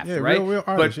craft, right? Real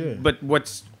artists, but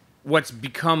what's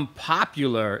become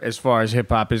popular as far as hip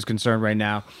hop is concerned right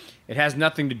now, it has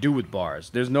nothing to do with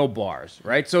bars. There's no bars,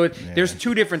 right? So there's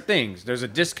two different things. There's a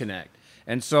disconnect,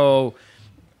 and so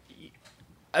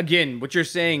again, what you're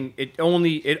saying, it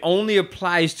only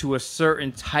applies to a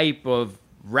certain type of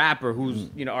rapper who's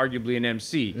arguably an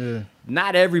MC. Yeah.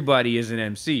 Not everybody is an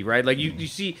MC, right? Like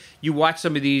you watch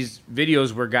some of these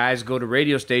videos where guys go to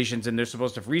radio stations and they're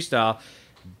supposed to freestyle.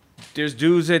 There's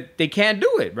dudes that they can't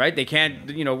do it, right? They can't.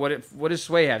 What does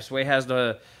Sway have? Sway has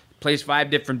plays 5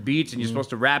 different beats, and you're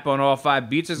supposed to rap on all 5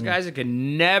 beats. There's guys that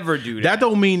can never do that. That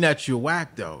don't mean that you're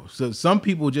whack, though. So some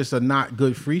people just are not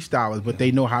good freestylers, but they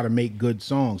know how to make good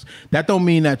songs. That don't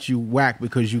mean that you whack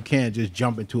because you can't just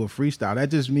jump into a freestyle.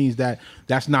 That just means that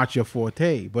that's not your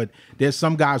forte. But there's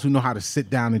some guys who know how to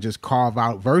sit down and just carve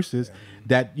out verses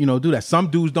that do that. Some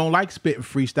dudes don't like spitting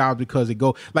freestyles because it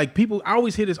go like people. I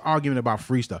always hear this argument about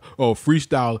freestyle. Oh,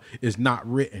 freestyle is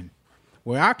not written.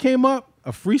 Where I came up,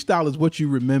 a freestyle is what you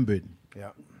remembered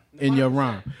in your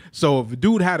rhyme. So if a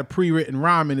dude had a pre-written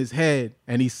rhyme in his head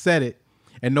and he said it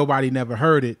and nobody never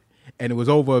heard it and it was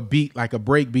over a beat, like a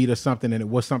break beat or something, and it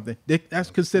was something,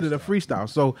 that's considered a freestyle.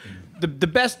 So the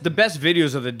best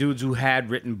videos are the dudes who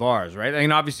had written bars, right? I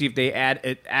mean, obviously if they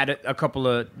add a couple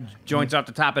of joints off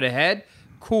the top of the head,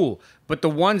 cool. But the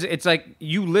ones, it's like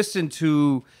you listen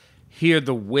to hear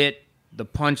the wit, the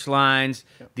punchlines,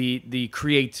 the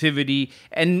creativity,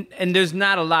 and there's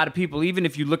not a lot of people. Even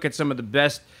if you look at some of the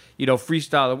best,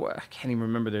 freestyle, I can't even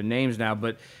remember their names now,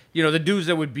 but the dudes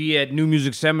that would be at New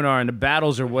Music Seminar and the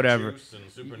battles or whatever. Juice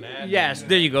and Super Nad. Yes,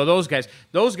 there you go. Those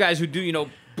guys who do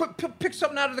pick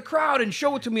something out of the crowd and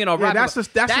show it to me, and I'll rap. That's a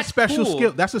special cool.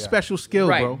 skill. That's a special skill,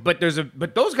 right, bro. But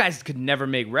those guys could never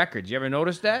make records. You ever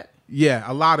notice that? Yeah,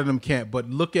 a lot of them can't. But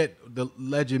look at the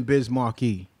legend Biz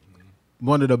Markie.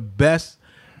 One of the best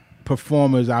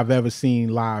performers I've ever seen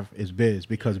live is Biz,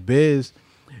 because Biz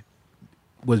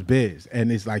was Biz,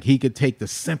 and it's like he could take the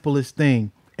simplest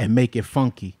thing and make it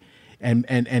funky, and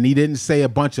he didn't say a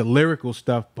bunch of lyrical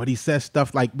stuff, but he says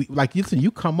stuff like listen,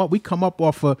 we come up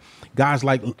off of guys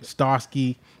like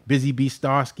Starsky, Busy Bee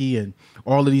Starsky, and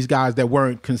all of these guys that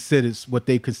weren't considered what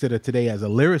they consider today as a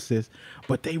lyricist,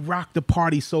 but they rocked the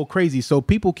party so crazy. So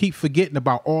people keep forgetting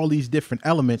about all these different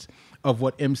elements of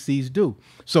what MCs do.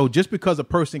 So just because a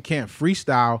person can't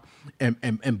freestyle and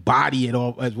embody it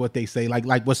all, as what they say, like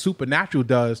what Supernatural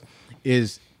does,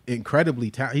 is incredibly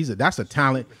talented. That's a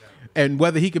talent. And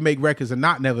whether he can make records or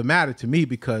not never mattered to me,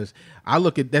 because I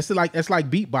look at that's like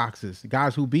beatboxers,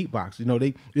 guys who beatbox.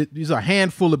 There's a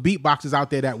handful of beatboxers out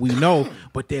there that we know,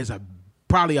 but there's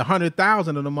probably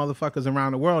 100,000 of the motherfuckers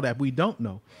around the world that we don't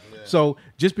know. Yeah. So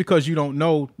just because you don't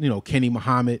know, Kenny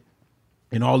Muhammad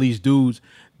and all these dudes,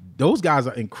 those guys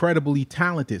are incredibly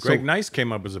talented. Greg Nice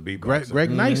came up as a beatboxer.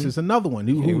 Greg Nice is another one.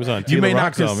 He was on you Tila may not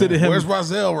Rock's album. consider him. Where's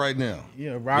Rozelle right now?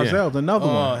 Yeah, Rozell's another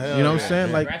one. You know what I'm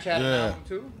saying? Like, yeah.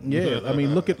 I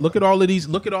mean, look at all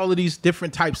of these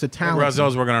different types of talent.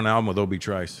 Rozell's working on an album with Obi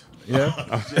Trice. Yeah.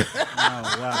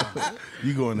 Oh, wow.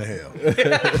 You going to hell.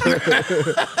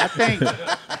 I think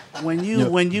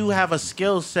when you have a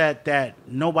skill set that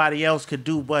nobody else could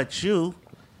do but you,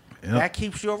 that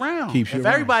keeps you around. If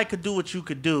everybody could do what you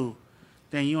could do,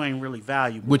 then you ain't really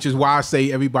valuable. Which is why I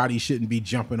say everybody shouldn't be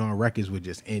jumping on records with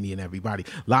just any and everybody.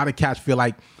 A lot of cats feel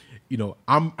like,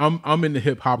 I'm in the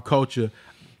hip hop culture.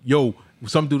 Yo,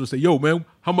 some dude will say, yo, man,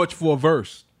 how much for a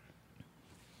verse?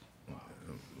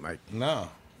 Like, no.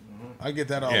 I get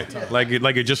that all the time. Like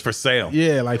it's just for sale.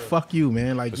 Yeah, like fuck you,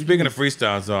 man. Like, speaking of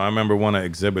freestyles, though, I remember one of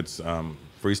Exhibit's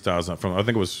freestyles from, I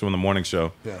think it was from the morning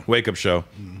show, Wake Up Show.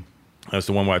 Mm-hmm. That's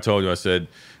the one where I told you,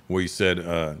 where you said,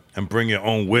 and bring your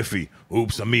own whiffy.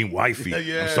 Oops, I mean wifey.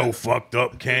 I'm so fucked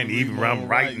up, can't even I'm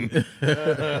writing.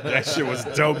 That shit was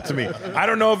dope to me. I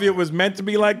don't know if it was meant to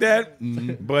be like that,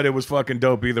 but it was fucking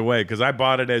dope either way, because I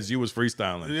bought it as you was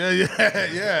freestyling.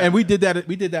 Yeah. And we did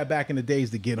that back in the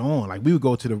days to get on. Like, we would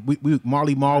go to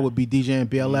Marley Marl would be DJing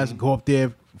BLS, go up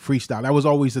there, freestyle. That was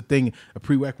always the thing, a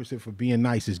prerequisite for being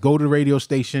nice, is go to the radio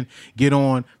station, get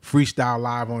on, freestyle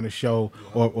live on the show,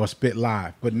 or spit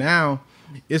live. But now,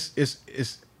 it's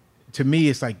to me,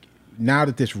 it's like, now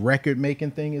that this record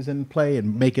making thing is in play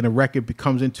and making a record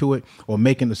becomes into it, or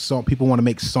making the song, people want to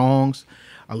make songs.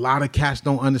 A lot of cats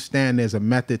don't understand there's a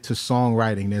method to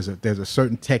songwriting. There's a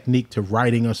certain technique to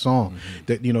writing a song.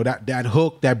 That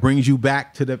hook that brings you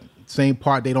back to the same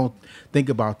part. They don't think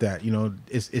about that.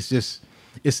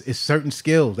 It's certain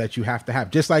skills that you have to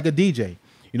have, just like a DJ.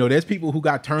 There's people who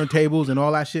got turntables and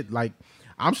all that shit. Like,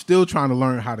 I'm still trying to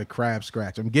learn how to crab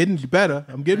scratch. I'm getting better.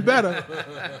 I'm getting better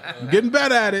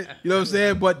at it. You know what I'm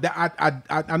saying? But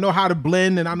I know how to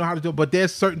blend, and I know how to do it. But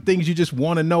there's certain things you just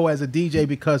want to know as a DJ,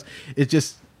 because it's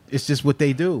just what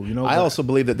they do. I also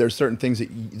believe that there's certain things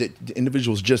that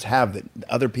individuals just have that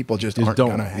other people just aren't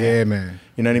gonna have. Yeah, man.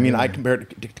 You know what I mean? I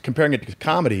comparing it to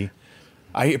comedy.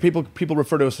 I hear people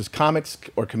refer to us as comics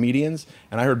or comedians,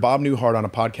 and I heard Bob Newhart on a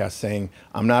podcast saying,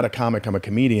 "I'm not a comic, I'm a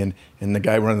comedian." And the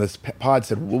guy running this pod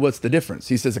said, "Well, what's the difference?"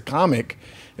 He says, "A comic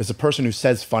is a person who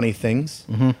says funny things,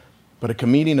 but a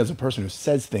comedian is a person who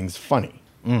says things funny.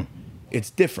 It's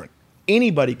different.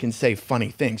 Anybody can say funny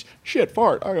things. Shit,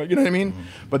 fart. You know what I mean?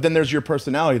 But then there's your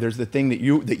personality. There's the thing that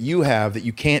you have that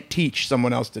you can't teach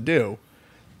someone else to do.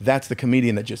 That's the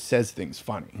comedian that just says things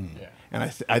funny." Yeah. And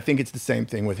I think it's the same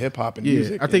thing with hip hop and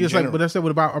music. I think it's like what I said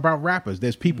about rappers.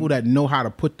 There's people that know how to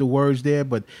put the words there,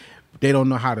 but they don't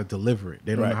know how to deliver it.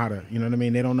 They don't know how to, you know what I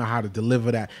mean? They don't know how to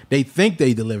deliver that. They think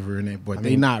they delivering it, but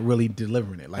they're not really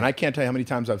delivering it. Like, and I can't tell you how many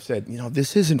times I've said,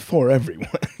 this isn't for everyone.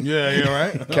 Yeah, you're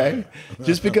right. Okay?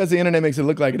 Just because the internet makes it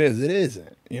look like it is, it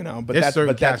isn't.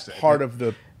 But that's part of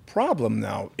the problem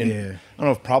now. I don't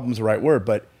know if problem's the right word,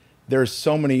 but there's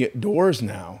so many doors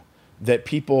now that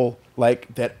people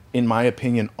like that, in my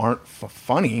opinion, aren't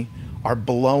funny, are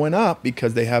blowing up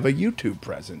because they have a YouTube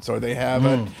presence, or they have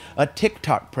a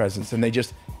TikTok presence, and they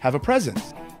just have a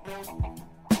presence.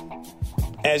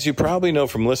 As you probably know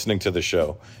from listening to the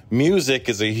show, music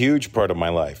is a huge part of my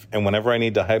life. And whenever I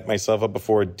need to hype myself up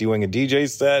before doing a DJ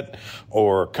set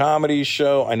or a comedy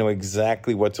show, I know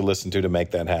exactly what to listen to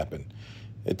make that happen.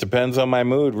 It depends on my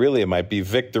mood, really. It might be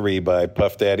Victory by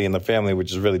Puff Daddy and the Family,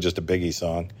 which is really just a Biggie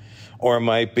song. Or it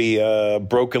might be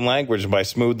Broken Language by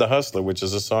Smooth the Hustler, which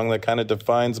is a song that kind of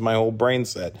defines my whole brain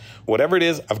set. Whatever it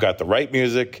is, I've got the right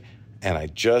music, and I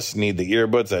just need the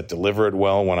earbuds that deliver it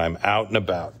well when I'm out and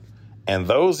about. And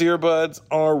those earbuds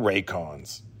are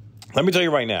Raycons. Let me tell you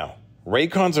right now,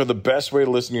 Raycons are the best way to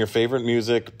listen to your favorite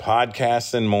music,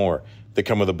 podcasts, and more. They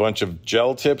come with a bunch of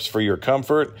gel tips for your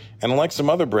comfort, and like some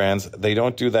other brands, they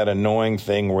don't do that annoying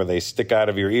thing where they stick out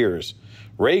of your ears.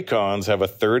 Raycons have a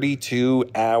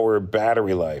 32-hour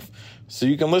battery life, so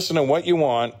you can listen to what you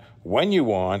want, when you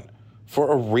want,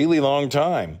 for a really long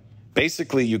time.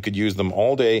 Basically, you could use them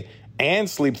all day and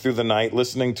sleep through the night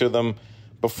listening to them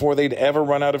before they'd ever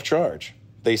run out of charge.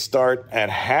 They start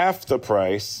at half the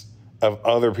price of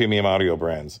other premium audio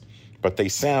brands, but they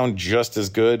sound just as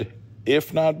good,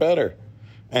 if not better.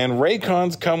 And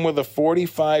Raycons come with a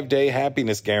 45-day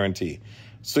happiness guarantee,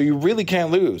 so you really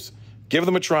can't lose. Give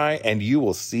them a try, and you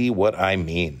will see what I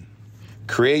mean.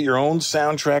 Create your own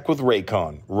soundtrack with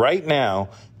Raycon. Right now,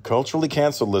 Culturally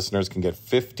Canceled listeners can get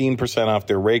 15% off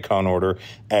their Raycon order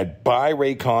at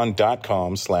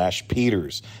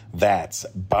buyraycon.com/Peters. That's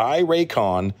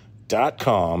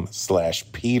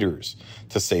buyraycon.com/Peters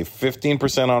to save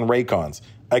 15% on Raycons.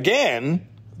 Again,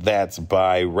 That's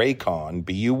by Raycon,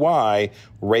 B-U-Y,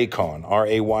 Raycon,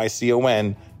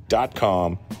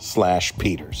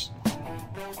 RAYCON.com/Peters.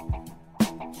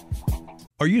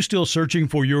 Are you still searching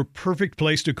for your perfect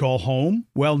place to call home?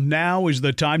 Well, now is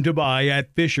the time to buy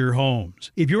at Fisher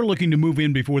Homes. If you're looking to move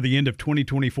in before the end of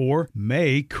 2024,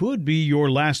 May could be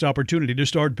your last opportunity to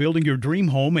start building your dream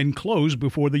home and close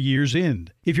before the year's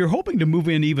end. If you're hoping to move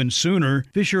in even sooner,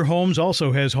 Fisher Homes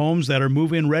also has homes that are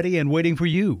move-in ready and waiting for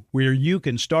you, where you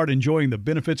can start enjoying the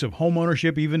benefits of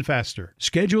homeownership even faster.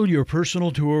 Schedule your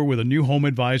personal tour with a new home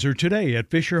advisor today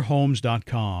at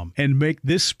FisherHomes.com and make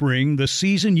this spring the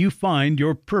season you find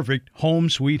your perfect home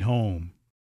sweet home.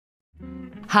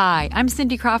 Hi, I'm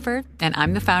Cindy Crawford, and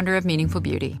I'm the founder of Meaningful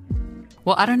Beauty.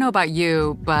 Well, I don't know about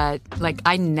you, but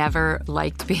I never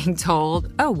liked being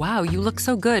told, oh, wow, you look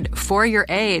so good for your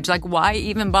age. Why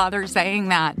even bother saying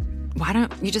that? Why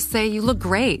don't you just say you look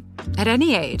great at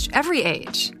any age, every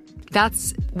age?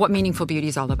 That's what Meaningful Beauty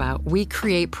is all about. We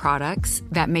create products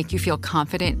that make you feel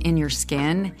confident in your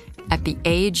skin at the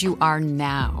age you are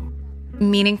now.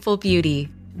 Meaningful Beauty.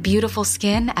 Beautiful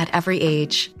skin at every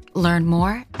age. Learn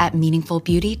more at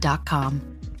meaningfulbeauty.com.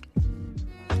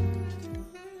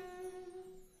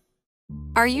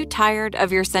 Are you tired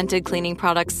of your scented cleaning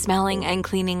products smelling and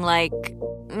cleaning like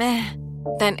meh?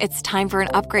 Then it's time for an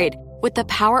upgrade with the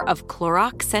power of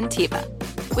Clorox Scentiva.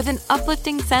 With an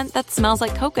uplifting scent that smells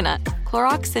like coconut,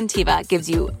 Clorox Scentiva gives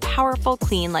you powerful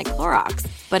clean like Clorox,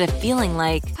 but a feeling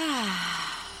like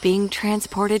being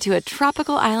transported to a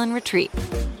tropical island retreat.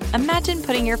 Imagine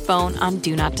putting your phone on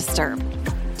Do Not Disturb,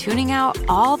 tuning out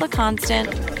all the constant,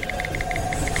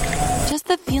 just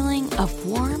the feeling of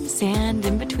warm sand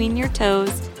in between your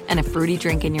toes and a fruity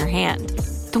drink in your hand.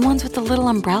 The ones with the little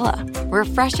umbrella.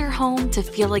 Refresh your home to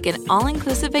feel like an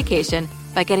all-inclusive vacation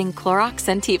by getting Clorox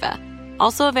Scentiva.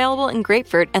 Also available in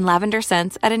grapefruit and lavender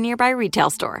scents at a nearby retail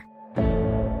store.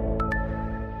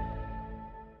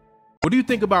 What do you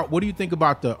think about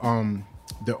the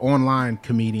online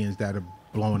comedians that are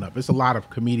blowing up? It's a lot of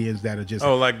comedians that are just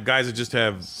guys that just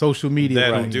have social media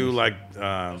that'll do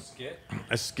a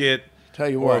skit. Tell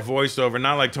you or what, a voiceover,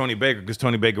 not like Tony Baker, because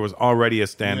Tony Baker was already a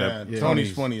stand-up. Yeah,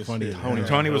 Tony's funny as shit.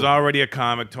 Tony was already a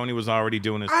comic. Tony was already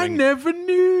doing his thing. I never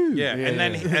knew. Yeah, and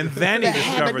then he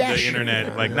discovered the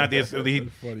internet.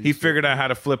 He figured out how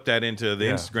to flip that into the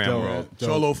Instagram world.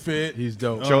 Cholo Fit. He's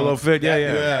dope. Cholo Fit,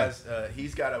 yeah.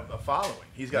 He's got a following.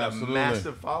 He's got a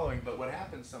massive following. But what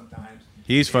happens sometimes?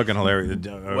 He's fucking hilarious.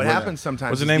 What happens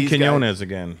sometimes? What's his name? Quinones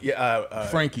again. Yeah,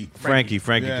 Frankie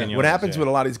Quinones. What happens with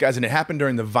a lot of these guys, and it happened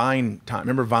during the Vine time.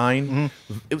 Remember Vine?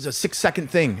 Mm-hmm. It was a 6-second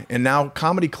thing, and now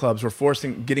comedy clubs were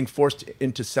getting forced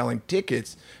into selling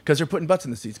tickets because they're putting butts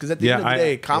in the seats. Because at the end of the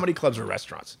day, comedy clubs are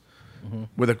restaurants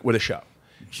with a show.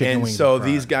 And so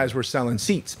these guys were selling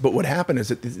seats. But what happened is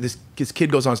that this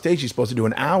kid goes on stage. He's supposed to do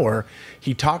an hour.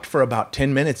 He talked for about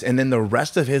 10 minutes, and then the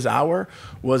rest of his hour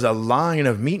was a line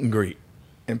of meet and greet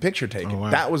and picture taking. Oh, wow.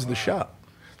 That was the show.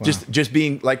 Wow. Just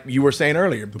being, like you were saying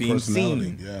earlier, being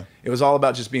seen. Yeah. It was all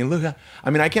about just being, look, I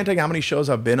mean, I can't tell you how many shows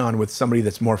I've been on with somebody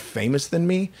that's more famous than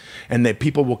me, and that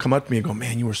people will come up to me and go,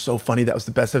 man, you were so funny. That was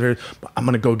the best I've heard. But I'm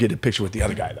going to go get a picture with the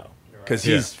other guy, though, because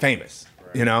he's famous,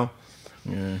 you know?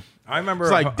 Yeah. I remember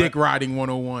it's like dick riding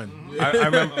 101. I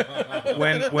remember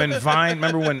when Vine.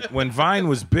 Remember when Vine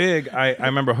was big. I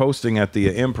remember hosting at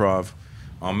the Improv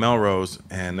on Melrose,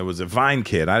 and there was a Vine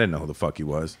kid. I didn't know who the fuck he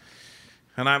was,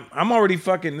 and I'm already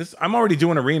fucking this. I'm already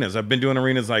doing arenas. I've been doing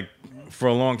arenas for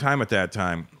a long time at that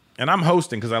time, and I'm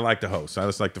hosting because I like to host. I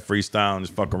just like to freestyle and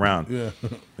just fuck around. Yeah.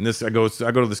 And I go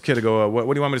to this kid. I go, what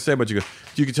do you want me to say about you?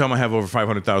 You can tell him I have over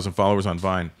 500,000 followers on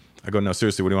Vine. I go, no,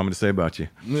 seriously, what do you want me to say about you?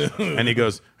 And he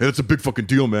goes, hey, that's a big fucking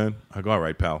deal, man. I go, all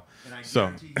right, pal.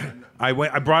 So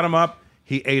I brought him up.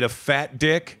 He ate a fat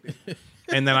dick.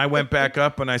 And then I went back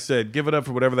up and I said, give it up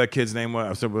for whatever that kid's name was.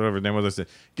 I said, whatever his name was. I said,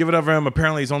 give it up for him.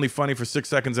 Apparently, he's only funny for 6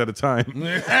 seconds at a time.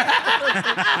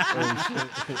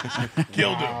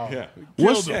 Killed him. Yeah.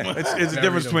 It's a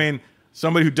difference between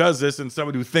somebody who does this and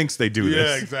somebody who thinks they do this.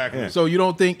 Yeah, exactly. Yeah. So you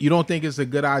don't think it's a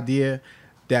good idea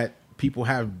that people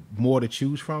have more to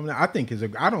choose from? I think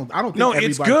I don't think no,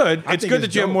 it's good. It's good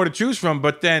that you have dope. more to choose from,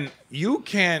 but then you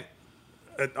can't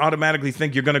automatically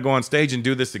think you're going to go on stage and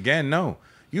do this again. No.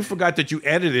 You forgot that you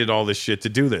edited all this shit to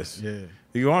do this. Yeah.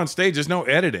 You're on stage, there's no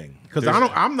editing. Because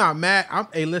I'm not mad.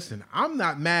 Hey, listen, I'm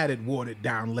not mad at watered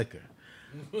down liquor.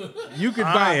 You could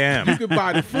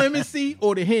buy the Flimsy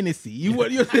or the Hennessy. You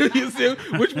see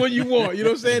which one you want? You know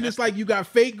what I'm saying? It's like you got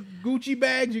fake Gucci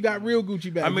bags, you got real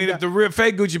Gucci bags. I mean, if the real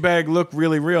fake Gucci bag look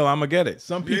really real, I'm gonna get it.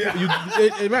 Some people,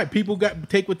 right? People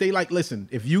take what they like. Listen,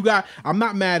 if you got, I'm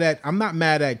not mad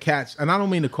at cats, and I don't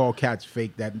mean to call cats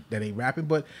fake that ain't rapping,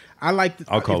 but I like.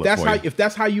 I'll call it for you. If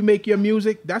that's how you make your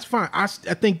music, that's fine. I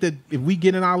think that if we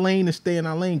get in our lane and stay in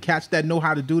our lane, cats that know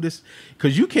how to do this,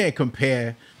 because you can't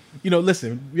compare. You know,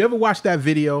 listen. You ever watch that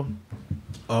video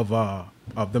of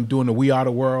them doing the "We Are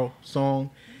the World" song,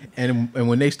 and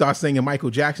when they start singing Michael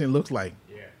Jackson, it looks like,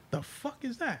 the fuck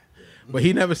is that? But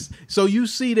he never. So you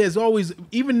see, there's always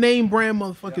even name brand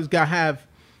motherfuckers got have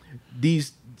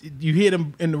these. You hear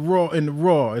them in the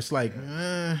raw. It's like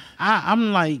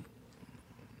I'm like,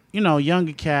 you know,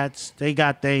 younger cats. They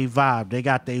got their vibe. They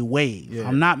got their wave. Yeah.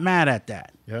 I'm not mad at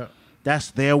that. Yeah,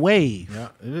 that's their wave. Yeah,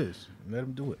 it is. Let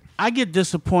them do it. I get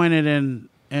disappointed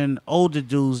in older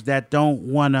dudes that don't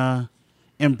want to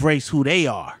embrace who they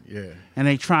are. Yeah. And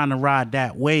they trying to ride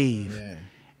that wave. Yeah.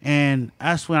 And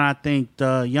that's when I think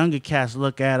the younger cats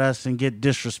look at us and get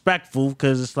disrespectful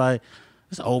because it's like,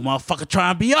 this old motherfucker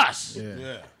trying to be us.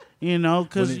 Yeah. You know,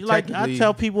 because like I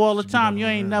tell people all the time, you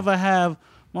ain't never have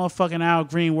motherfucking Al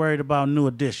Green worried about New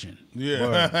Edition.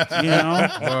 Yeah. You know?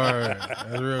 Word.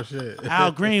 That's real shit.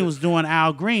 Al Green was doing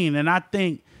Al Green, and I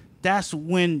think that's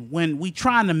when we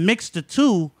trying to mix the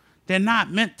two, they're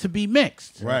not meant to be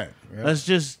mixed. Right. Yep. Let's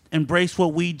just embrace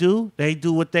what we do. They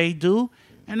do what they do,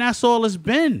 and that's all it's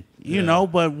been. You know,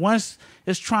 but once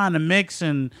it's trying to mix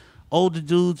and older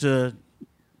dudes are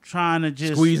trying to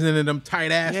just squeezing into them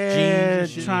tight ass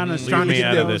jeans. And shit.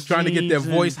 trying to get their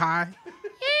voice high.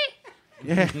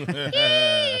 Yeah.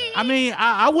 I mean,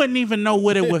 I wouldn't even know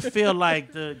what it would feel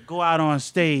like to go out on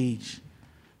stage,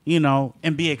 you know,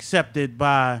 and be accepted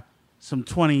by some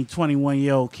 20,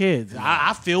 21-year-old kids.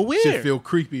 I feel weird. Shit feel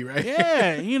creepy, right?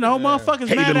 Yeah, you know, motherfuckers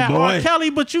Hey, mad little at boy. R.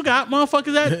 Kelly, but you got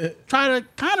motherfuckers that try to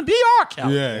kind of be R.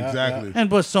 Kelly. Yeah, exactly. And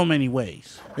but so many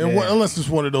ways. And unless it's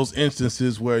one of those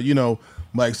instances where, you know,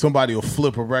 like somebody will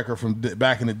flip a record from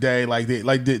back in the day, like they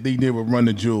did with Run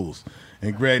the Jewels,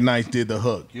 and Greg Nice did the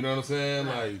hook. You know what I'm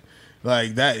saying?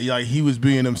 Like that, like he was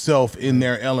being himself in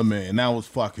their element, and that was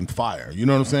fucking fire. You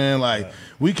know what I'm saying? Like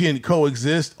we can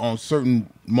coexist on certain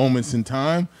moments in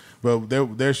time, but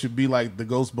there should be like the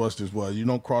Ghostbusters was. You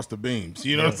don't cross the beams.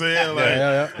 You know what I'm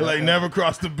saying? Like never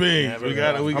cross the beams. We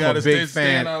gotta I'm a big stay in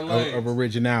fan our lanes. of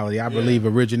originality. I believe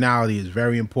originality is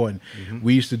very important. Mm-hmm.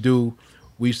 We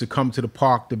used to come to the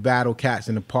park to battle cats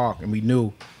in the park, and we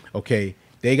knew, okay,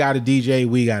 they got a DJ,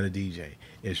 we got a DJ.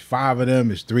 It's 5 of them,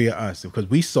 it's 3 of us. Because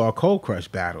we saw Cold Crush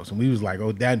battles, and we was like,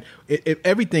 oh, that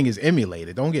everything is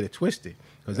emulated. Don't get it twisted.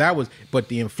 But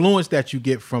the influence that you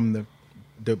get from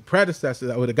the predecessors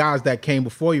or the guys that came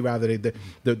before you, rather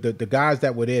the guys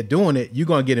that were there doing it, you're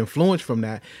gonna get influence from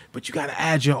that. But you gotta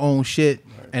add your own shit,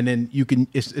 and then you can.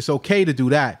 It's okay to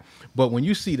do that. But when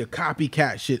you see the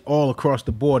copycat shit all across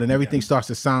the board, and everything starts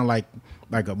to sound like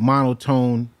a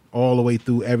monotone all the way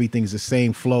through, everything's the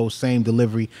same flow, same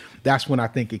delivery, that's when I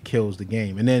think it kills the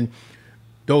game. And then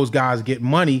those guys get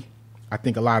money. I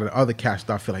think a lot of the other cats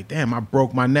start feel like, damn, I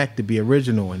broke my neck to be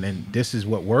original, and then this is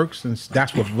what works, and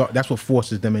that's what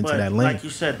forces them into that lane. Like you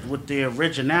said, with the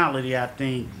originality, I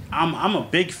think I'm a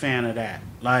big fan of that.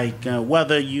 Like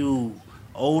whether you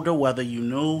older, whether you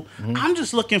new, I'm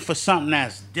just looking for something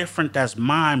that's different, that's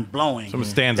mind blowing, something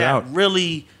stands that out.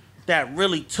 That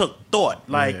really took thought.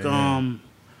 Like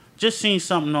just seen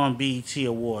something on BET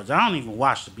Awards. I don't even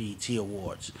watch the BET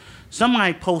Awards.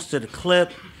 Somebody posted a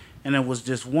clip, and it was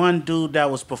this one dude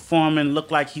that was performing, looked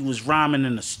like he was rhyming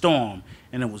in a storm,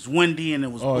 and it was windy, and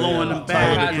it was blowing them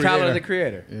back. Tyler, the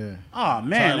Creator. Yeah. Oh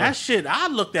man, that shit! I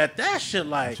looked at that shit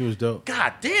like, she was dope.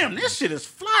 God damn, this shit is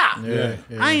fly. Yeah.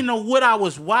 I didn't know what I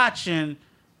was watching,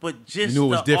 but just You knew it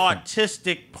was the different.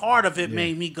 artistic part of it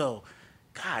made me go,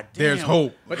 God damn. There's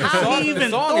hope. But the How song, he even the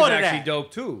song thought is of actually that?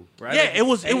 dope too, right? Yeah, Like, it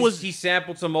was. and It was. He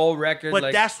sampled some old records. But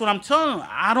like, that's what I'm telling you.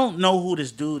 I don't know who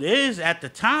this dude is at the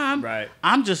time. Right.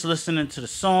 I'm just listening to the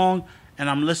song, and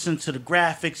I'm listening to the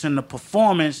graphics and the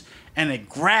performance, and it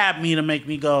grabbed me to make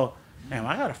me go, damn,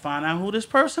 I gotta find out who this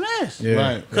person is. Yeah.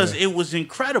 Right. Because it was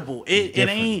incredible.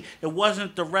 It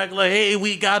wasn't the regular, hey,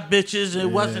 we got bitches.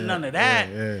 It wasn't none of that.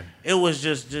 Yeah. It was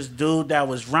just this dude that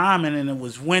was rhyming, and it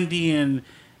was windy, and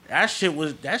that shit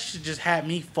just had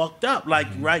me fucked up. Like,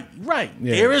 right.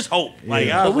 Yeah. There is hope. Like,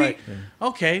 I was But like,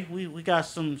 okay, we got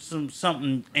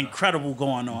something incredible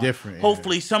going on. Different, yeah.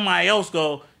 Hopefully somebody else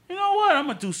go, you know what, I'm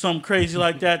gonna do something crazy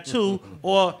like that too.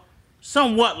 Or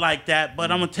somewhat like that,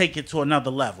 but I'm gonna take it to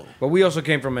another level. But we also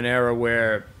came from an era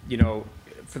where, you know,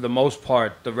 for the most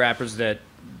part, the rappers that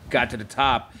got to the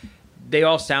top, they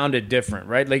all sounded different,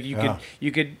 right? Like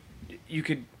you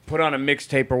could put on a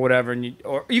mixtape or whatever,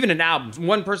 or even an album.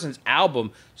 One person's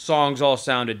album songs all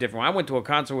sounded different. When I went to a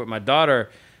concert with my daughter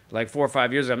like 4 or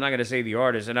 5 years ago. I'm not going to say the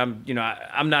artist, and I'm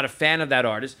not a fan of that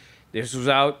artist. This was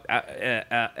out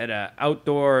at an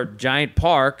outdoor giant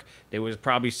park. There was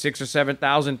probably 6,000 or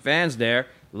 7,000 fans there,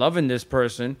 loving this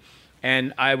person,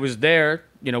 and I was there,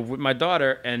 with my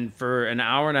daughter, and for an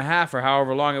hour and a half or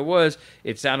however long it was,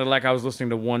 it sounded like I was listening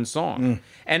to one song.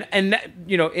 And that,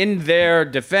 in their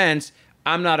defense,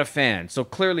 I'm not a fan. So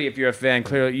clearly, if you're a fan,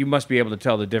 clearly you must be able to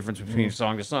tell the difference between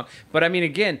song to song. But I mean,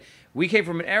 again, we came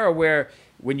from an era where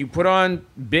when you put on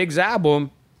Big's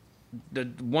album, the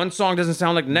one song doesn't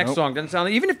sound like the next song. Doesn't sound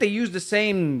like, even if they use the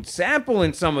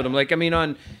on some of them. Like, I mean,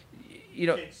 on,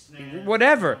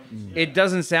 whatever. It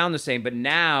doesn't sound the same. But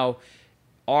now,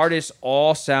 artists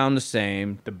all sound the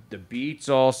same. The beats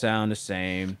all sound the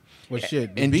same. Well,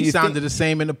 shit, the beat sounded the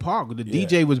same in the park. The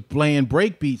DJ was playing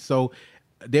break beats, so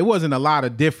there wasn't a lot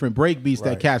of different break beats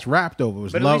that cats rapped over. It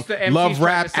was love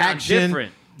rap, action,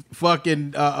 different.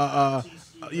 Fucking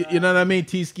you know what I mean?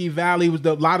 T-Ski Valley was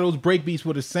a lot of those break beats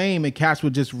were the same, and cats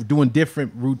were just doing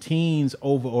different routines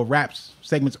over or raps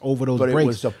segments over those breaks. But it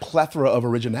was a plethora of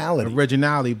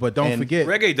originality. But don't forget,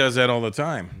 reggae does that all the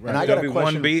time. Right? And I got a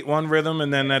question. One beat, one rhythm,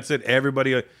 and then that's it.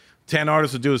 Everybody, 10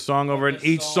 artists would do a song over it, and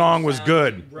each song was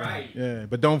good. Right. Yeah,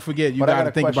 but don't forget, you got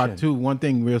to think about too. One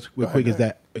thing real quick is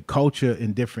that culture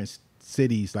in different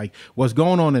cities, like what's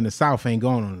going on in the South ain't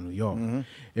going on in New York.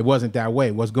 It wasn't that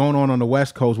way. What's going on the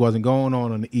West Coast wasn't going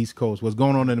on the East Coast. What's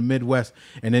going on in the Midwest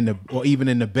and or even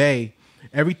in the Bay,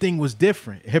 everything was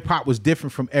different. Hip hop was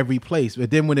different from every place.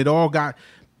 But then when it all got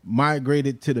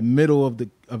migrated to the middle of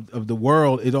the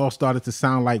world, it all started to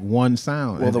sound like one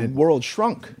sound. Well, the world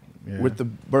shrunk with the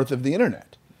birth of the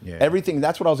internet. Yeah. Everything.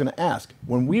 That's what I was going to ask.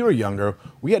 When we were younger,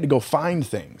 we had to go find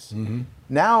things.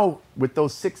 Now, with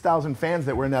those 6,000 fans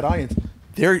that were in that audience,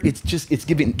 it's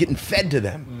getting fed to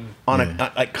them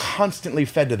like constantly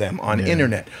fed to them on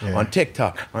internet, on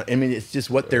TikTok. I mean, it's just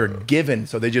what they're given.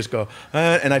 So they just go,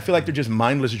 and I feel like they're just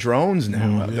mindless drones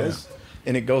now.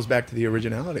 And it goes back to the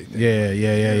originality thing. Yeah.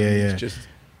 It's just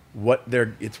what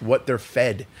they're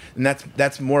fed, and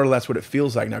that's more or less what it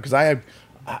feels like now. Because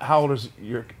how old is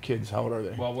your kids? How old are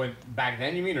they? Well, back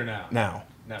then you mean or now? Now.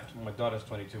 My daughter's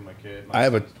 22. My kid. I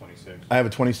have a 26. I have a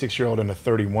 26-year-old and a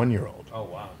 31-year-old. Oh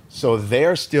wow. So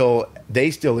they still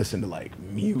listen to like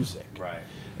music. Right.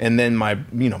 And then my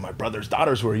brother's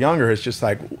daughters who are younger, it's just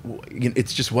like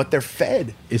it's just what they're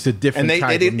fed. It's a different type of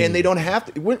music. And they don't have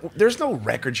to. There's no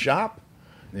record shop.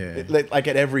 Yeah. Like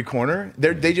at every corner,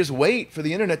 they just wait for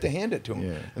the internet to hand it to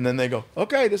them, and then they go,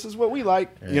 "Okay, this is what we like."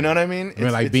 Yeah. You know what I mean?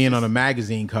 Being on a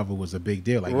magazine cover was a big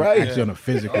deal. Like actually on a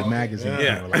physical magazine.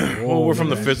 Yeah. Cover, like, well, we're from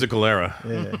the physical era.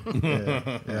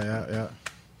 Yeah.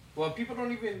 Well, people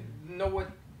don't even know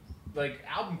what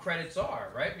album credits are,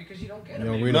 right? Because you don't get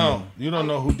them. You don't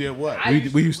know who did what.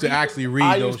 We used to actually read.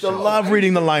 I used to love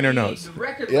reading the liner notes, the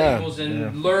record labels,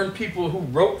 and learn people who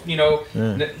wrote.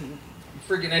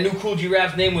 Freaking, I knew Cool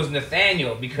Giraffe's name was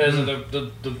Nathaniel because of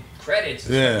the credits.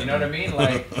 Yeah. You know what I mean?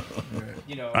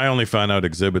 I only found out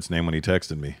Exhibit's name when he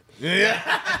texted me. Yeah.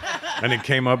 And it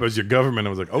came up as your government.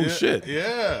 I was like, oh shit.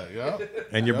 Yeah.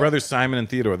 And your brothers Simon and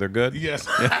Theodore, they're good? Yes.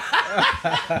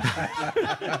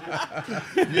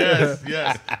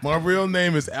 Yes. My real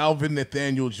name is Alvin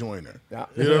Nathaniel Joyner. Yeah.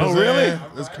 You know what I'm really? saying?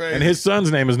 That's crazy. And his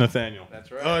son's name is Nathaniel. That's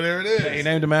right. Oh, there it is. He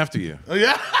named him after you. Oh,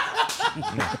 yeah.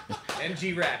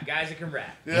 MG rap, guys that can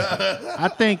rap. Yeah. I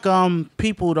think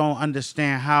people don't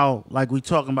understand how, like we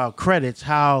talking about credits,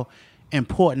 how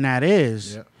important that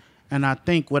is. Yeah. And I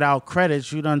think without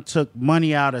credits, you done took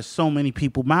money out of so many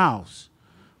people's mouths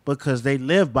because they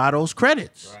live by those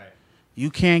credits. Right. You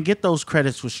can't get those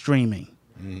credits with streaming.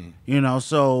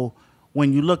 So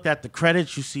when you looked at the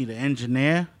credits, you see the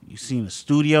engineer, you seen the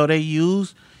studio they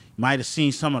used, you might have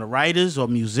seen some of the writers or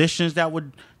musicians that were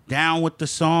down with the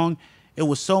song. It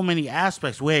was so many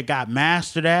aspects where it got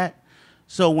mastered at.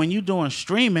 So when you're doing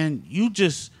streaming, you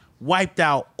just wiped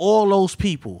out all those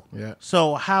people. Yeah.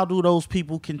 So how do those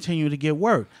people continue to get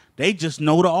work? They just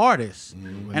know the artist.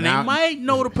 And they might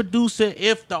know the producer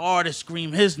if the artist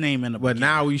scream his name in the beginning.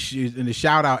 Now in the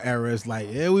shout out era, it's like,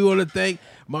 we want to thank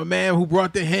my man who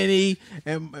brought the Henny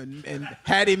and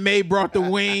Hattie Mae brought the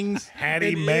wings.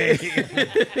 Hattie Mae. Is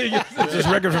this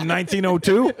record from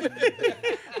 1902?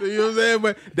 You know what I'm saying?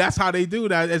 But that's how they do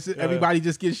that. Everybody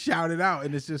just gets shouted out,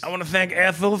 and it's just. I want to thank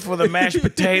Ethel for the mashed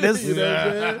potatoes. You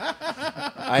know what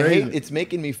I'm saying? It's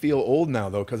making me feel old now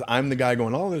though, because I'm the guy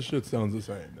going, all this shit sounds the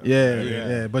same.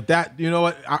 Yeah. But that, you know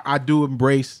what? I do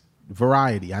embrace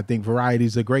variety. I think variety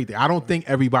is a great thing. I don't think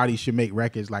everybody should make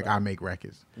records like I make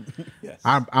records. Yes.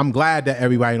 I'm glad that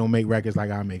everybody don't make records like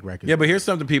I make records. Yeah, but here's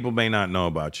something people may not know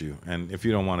about you. And if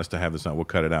you don't want us to have this on, we'll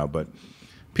cut it out. But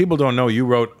people don't know you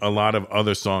wrote a lot of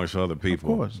other songs for other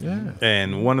people. Of course, yeah.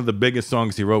 And one of the biggest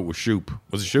songs he wrote was Shoop.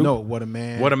 Was it Shoop? No, What a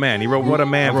Man. What a Man. He wrote What a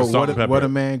Man for Salt and Pepper. What a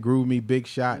Man, Groove Me, Big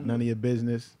Shot, None of Your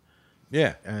Business.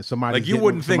 Yeah. And somebody like you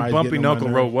wouldn't think Bumpy Knuckle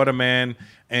wrote What a Man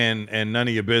and None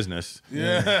of Your Business.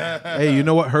 Yeah. Hey, you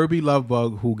know what? Herbie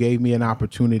Lovebug, who gave me an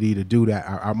opportunity to do that,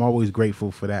 I'm always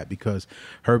grateful for that because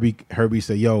Herbie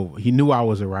said, yo, he knew I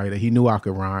was a writer. He knew I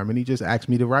could rhyme, and he just asked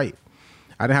me to write.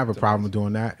 I didn't have a problem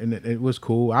doing that, and it was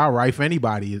cool. I'll write for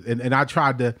anybody. And I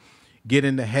tried to get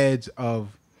in the heads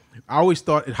of, I always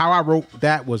thought, how I wrote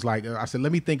that was like, I said,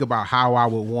 let me think about how I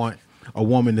would want a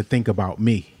woman to think about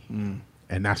me.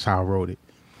 And that's how I wrote it.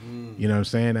 You know what I'm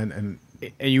saying? And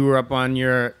you were up on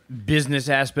your business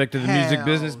aspect of the music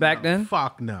business back then?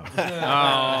 Fuck no.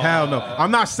 Hell no.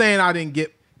 I'm not saying I didn't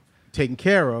get taken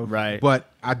care of, right? But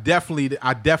I definitely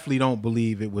don't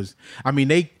believe it was. I mean,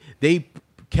 they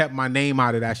kept my name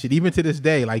out of that shit. Even to this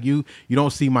day, like you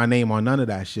don't see my name on none of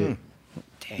that shit.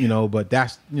 You know, but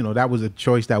that's, you know, that was a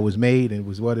choice that was made and it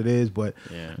was what it is. But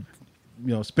yeah.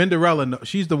 You know, Spinderella,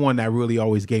 she's the one that really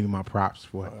always gave me my props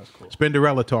for it. That's cool.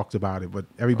 Spinderella talks about it, but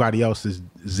everybody else is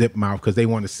zip mouth because they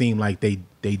want to seem like they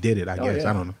did it, I guess.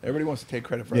 Yeah. I don't know. Everybody wants to take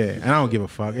credit for it. it. Yeah, and I don't give a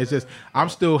fuck. It's just, I'm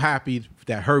still happy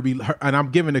that Herbie, and I'm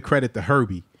giving the credit to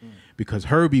Herbie because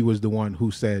Herbie was the one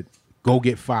who said, go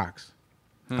get Fox.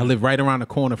 I live right around the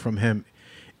corner from him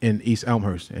in East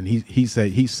Elmhurst, and he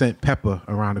said he sent Pepper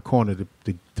around the corner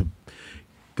to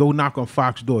go knock on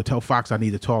Fox's door, tell Fox I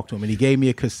need to talk to him. And he gave me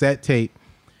a cassette tape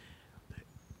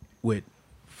with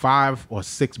 5 or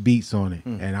 6 beats on it.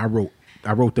 And I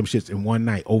wrote them shits in one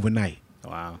night, overnight.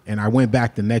 Wow. And I went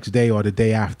back the next day or the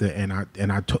day after and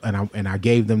I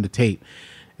gave them the tape.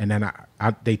 And then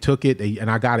they took it and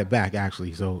I got it back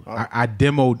actually. So I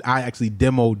actually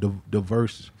demoed the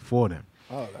verse for them.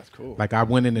 Oh, that's cool. Like I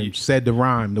went in and said the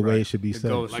rhyme the way it should be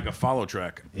said. Like a follow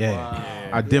track. Yeah. Wow.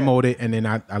 I demoed it and then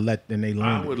they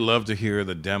learned I would love to hear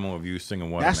the demo of you singing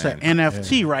What That's a Man. an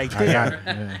NFT right there.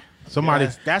 Yeah. Somebody.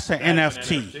 That's an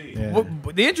NFT. Yeah. Well,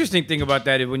 the interesting thing about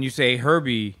that is when you say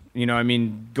Herbie, you know, I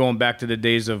mean, going back to the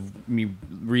days of me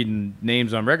reading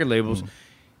names on record labels,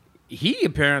 he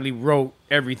apparently wrote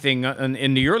everything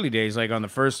in the early days, like on the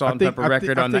first Salt and Pepper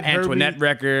record, on the Antoinette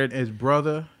record. His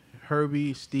brother,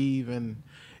 Herbie, Steve, and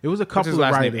it was a couple What's his of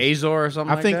last writers. name, Azor or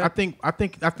something like that?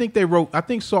 I think they wrote. I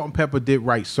think Salt and Pepper did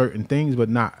write certain things, but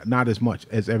not as much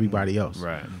as everybody else.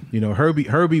 Right. You know, Herbie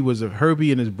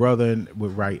and his brother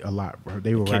would write a lot.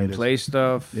 They were Kid and writers. Play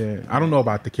stuff. Yeah, I don't know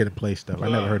about the Kid and Play stuff. I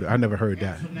never heard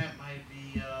that. Antoinette might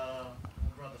be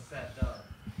Brother Fat Dog.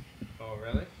 Oh,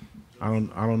 really? I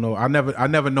don't know. I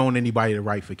never known anybody to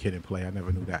write for Kid and Play. I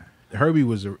never knew that. Herbie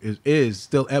is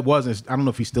still. It wasn't. I don't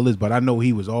know if he still is, but I know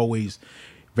he was always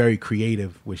very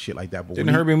creative with shit like that. But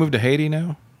Didn't Herbie move to Haiti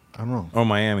now? I don't know. Or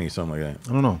Miami, something like that.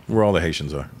 I don't know. Where all the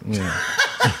Haitians are. Yeah.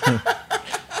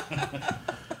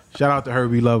 Shout out to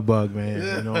Herbie Lovebug, man.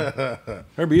 You know?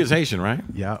 Herbie is Haitian, right?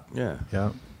 Yeah. Yeah.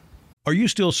 Yeah. Are you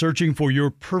still searching for your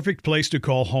perfect place to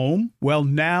call home? Well,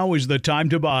 now is the time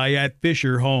to buy at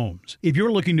Fisher Homes. If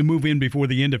you're looking to move in before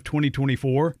the end of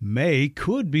 2024, May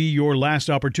could be your last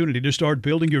opportunity to start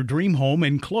building your dream home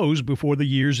and close before the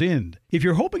year's end. If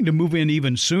you're hoping to move in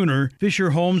even sooner,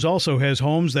 Fisher Homes also has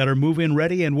homes that are move-in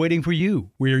ready and waiting for you,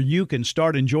 where you can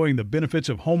start enjoying the benefits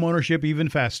of homeownership even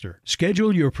faster.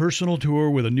 Schedule your personal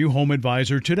tour with a new home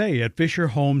advisor today at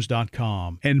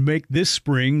FisherHomes.com and make this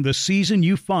spring the season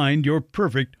you find your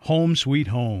perfect home sweet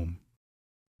home.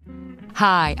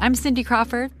 Hi, I'm Cindy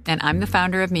Crawford, and I'm the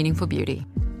founder of Meaningful Beauty.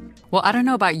 Well, I don't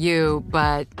know about you,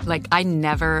 but I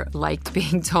never liked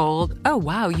being told, oh,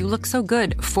 wow, you look so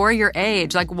good for your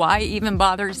age. Why even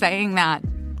bother saying that?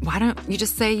 Why don't you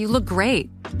just say you look great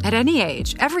at any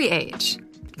age, every age?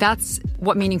 That's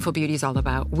what Meaningful Beauty is all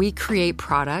about. We create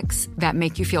products that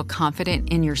make you feel confident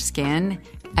in your skin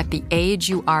at the age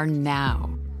you are now.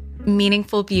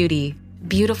 Meaningful Beauty.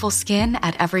 Beautiful skin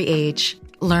at every age.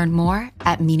 Learn more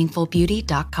at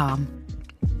meaningfulbeauty.com.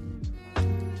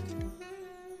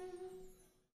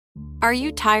 Are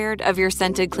you tired of your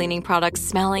scented cleaning products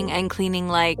smelling and cleaning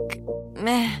like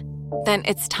meh? Then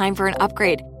it's time for an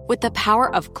upgrade with the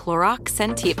power of Clorox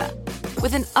Scentiva.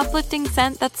 With an uplifting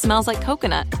scent that smells like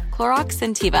coconut, Clorox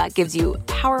Scentiva gives you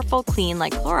powerful clean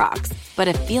like Clorox, but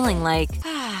a feeling like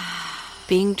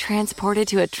being transported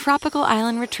to a tropical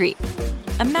island retreat.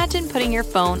 Imagine putting your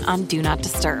phone on Do Not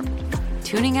Disturb,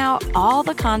 tuning out all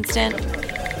the constant,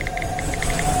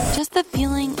 just the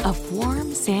feeling of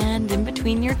warm sand in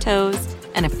between your toes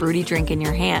and a fruity drink in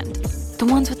your hand. The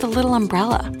ones with the little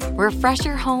umbrella. Refresh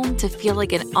your home to feel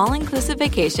like an all-inclusive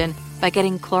vacation by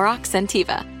getting Clorox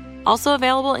Scentiva. Also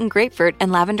available in grapefruit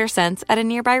and lavender scents at a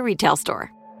nearby retail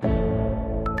store.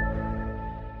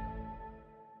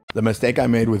 The mistake I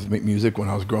made with music when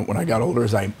I got older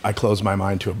is I closed my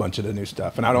mind to a bunch of the new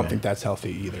stuff, and I don't think that's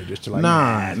healthy either. Just to like,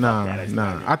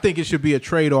 nah. I think it should be a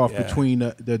trade-off between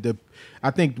the. I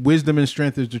think wisdom and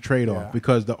strength is the trade-off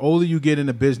because the older you get in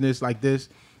a business like this,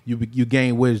 you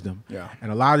gain wisdom. Yeah.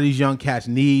 And a lot of these young cats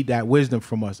need that wisdom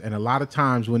from us. And a lot of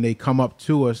times when they come up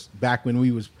to us, back when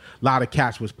a lot of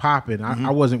cats was popping,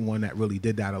 I wasn't one that really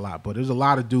did that a lot. But there's a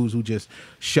lot of dudes who just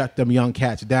shut them young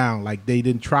cats down. Like they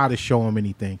didn't try to show them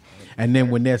anything. And then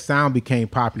when their sound became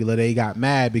popular, they got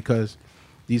mad because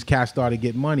these cats started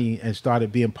getting money and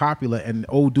started being popular, and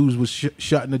old dudes was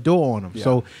shutting the door on them. Yeah.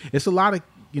 So it's a lot of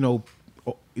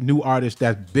new artists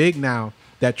that's big now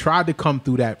that tried to come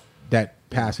through that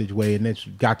passageway and then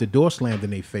got the door slammed in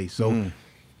their face. So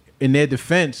in their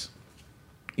defense,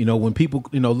 when people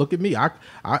look at me, I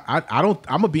don't,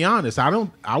 I'm gonna be honest,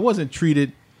 I wasn't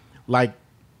treated like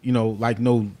like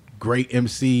no great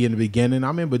MC in the beginning. I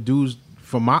remember dudes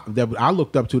that I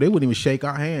looked up to, they wouldn't even shake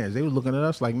our hands. They were looking at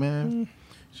us like, man,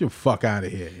 get your fuck out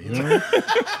of here.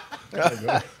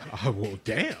 Well,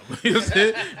 damn.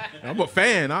 I'm a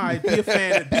fan. All right, be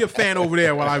a fan over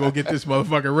there while I go get this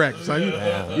motherfucking wreck. So,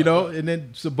 and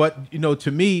then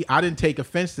to me, I didn't take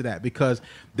offense to that because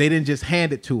they didn't just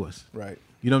hand it to us. Right.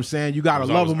 You know what I'm saying? You gotta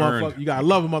love a motherfucker. You gotta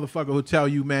love a motherfucker who'll tell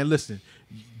you, man, listen,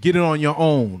 get it on your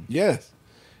own. Yes.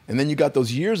 And then you got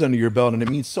those years under your belt, and it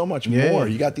means so much more.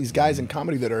 You got these guys in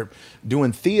comedy that are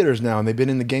doing theaters now, and they've been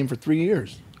in the game for 3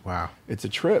 years. Wow. It's a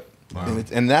trip. Wow.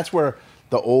 And that's where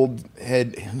the old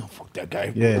head, fuck that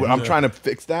guy. Yeah. I'm trying to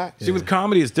fix that. See, with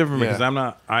comedy, it's different because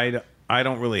I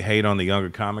don't really hate on the younger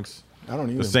comics. I don't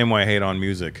either. The same way I hate on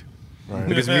music. Right.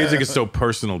 Because music is so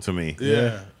personal to me.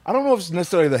 Yeah. I don't know if it's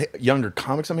necessarily the younger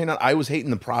comics. I mean, I was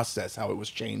hating the process, how it was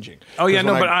changing. Oh, yeah,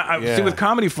 no, but I see, with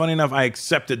comedy, funny enough, I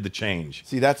accepted the change.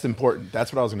 See, that's important.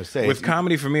 That's what I was going to say. With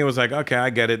comedy, for me, it was like, okay,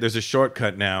 I get it. There's a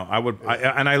shortcut now.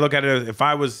 And I look at it, if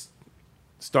I was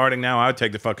starting now, I would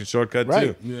take the fucking shortcut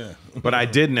too. Yeah. But I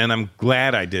didn't, and I'm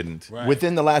glad I didn't. Right.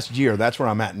 Within the last year, that's where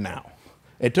I'm at now.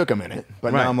 It took a minute,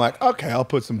 but now I'm like, okay, I'll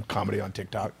put some comedy on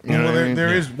TikTok.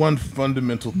 There is one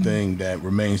fundamental thing that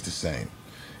remains the same.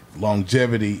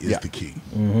 Longevity is the key.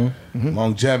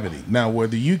 Longevity. Now,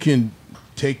 whether you can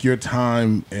take your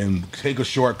time and take a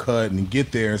shortcut and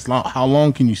get there, how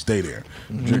long can you stay there?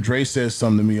 Dre says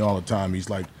something to me all the time. He's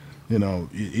like,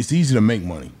 it's easy to make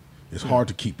money. It's hard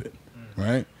to keep it,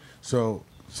 right? So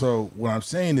what I'm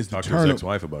saying is talk to his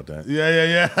ex-wife about that.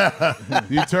 Yeah.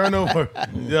 You turn over.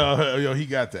 Yo, he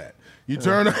got that. You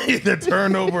turn the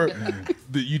turnover.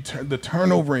 The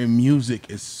turnover in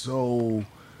music is so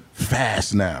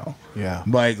fast now. Yeah.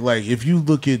 Like if you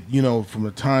look at, from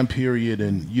the time period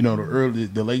and,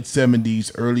 the late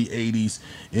 70s, early 80s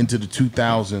into the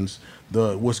 2000s,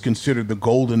 what's considered the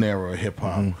golden era of hip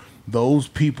hop. Those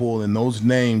people and those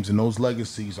names and those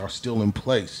legacies are still in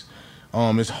place.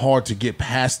 It's hard to get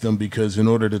past them because in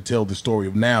order to tell the story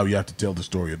of now, you have to tell the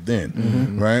story of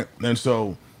then, right? And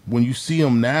so when you see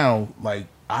them now, like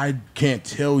I can't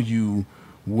tell you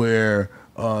where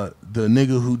the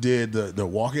nigga who did the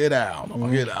walk it out,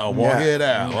 walk it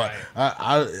out. Right.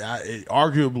 I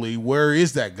arguably, where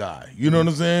is that guy? You know what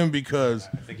I'm saying? Because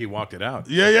I think he walked it out.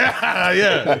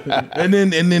 Yeah. and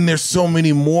then there's so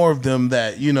many more of them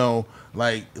that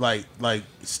like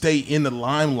stay in the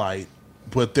limelight,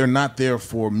 but they're not there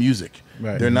for music.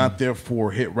 Right. They're not there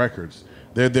for hit records.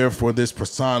 They're there for this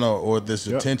persona or this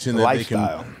attention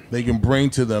that they can bring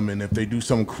to them. And if they do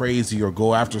something crazy or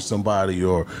go after somebody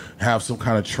or have some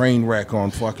kind of train wreck on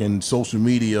fucking social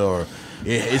media, or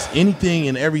it's anything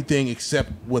and everything except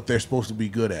what they're supposed to be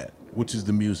good at, which is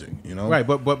the music, Right,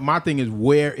 but my thing is,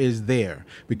 where is there?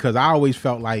 Because I always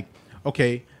felt like,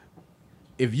 okay,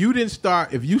 if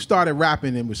you started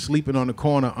rapping and was sleeping on the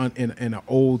corner in an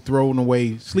old thrown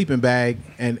away sleeping bag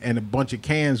and a bunch of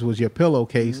cans was your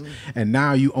pillowcase, and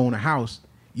now you own a house,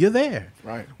 you're there.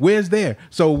 Right. Where's there?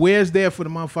 So where's there for the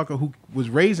motherfucker who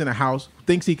was raised in a house,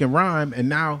 thinks he can rhyme, and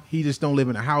now he just don't live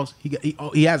in a house.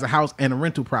 He has a house and a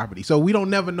rental property. So we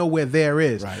don't never know where there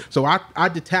is. Right. So I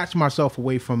detach myself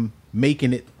away from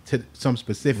making it to some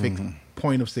specific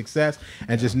point of success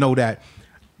and just know that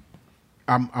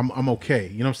I'm okay.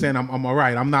 You know what I'm saying? I'm all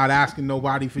right. I'm not asking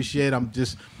nobody for shit. I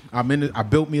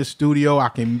built me a studio.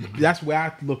 That's where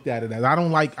I looked at it as. I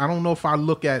don't know if I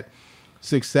look at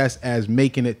success as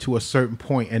making it to a certain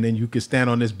point and then you can stand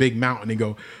on this big mountain and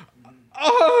go,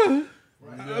 Oh,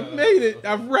 I made it.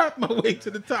 I've rapped my way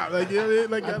to the top. Like, you know what I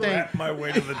mean? Like, I rapped my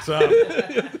way to the top.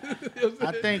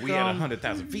 I think we at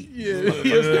 100,000 feet. Yeah,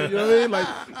 you know what I mean?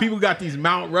 Like, people got these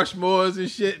Mount Rushmores and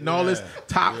shit and all this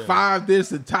top 5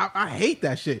 this and top. I hate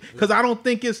that shit because I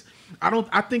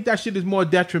think that shit is more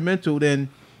detrimental than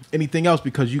anything else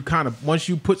because you kind of, once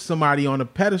you put somebody on a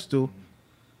pedestal,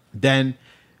 then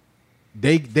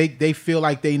they feel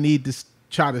like they need to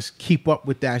try to keep up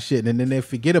with that shit, and then they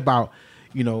forget about,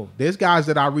 you know, there's guys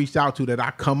that I reached out to that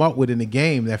I come up with in the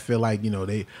game that feel like, you know,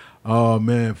 oh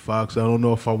man, Fox, I don't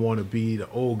know if I want to be the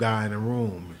old guy in the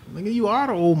room. Like, you are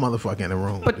the old motherfucker in the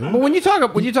room. But when you talk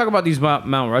about these Mount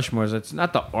Rushmores, it's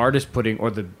not the artist putting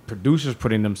or the producers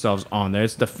putting themselves on there.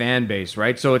 It's the fan base,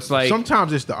 right? So it's like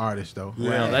sometimes it's the artist though.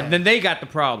 Well, then they got the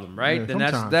problem, right? Yeah, then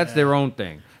sometimes. that's their own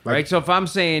thing, Like- right? So if I'm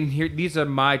saying here, these are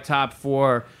my top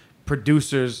 4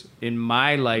 producers in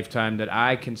my lifetime that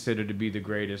I consider to be the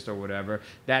greatest or whatever,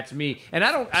 that's me. And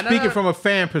I don't Speaking from a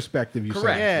fan perspective, you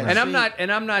correct. say.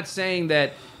 And I'm not saying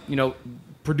that, you know,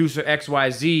 producer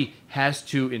XYZ has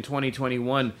to in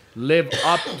 2021 live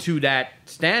up to that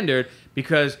standard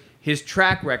because his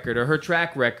track record or her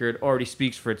track record already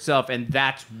speaks for itself, and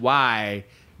that's why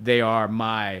they are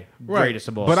my greatest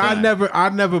of all But time. I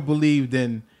never believed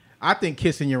in. I think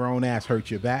kissing your own ass hurts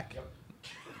your back.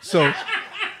 So.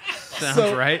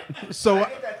 Sounds right. So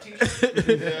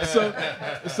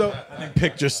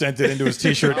Pick just sent it into his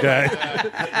t-shirt guy.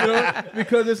 You know,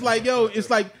 because it's like, yo,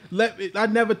 it's like I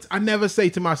never say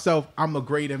to myself, I'm a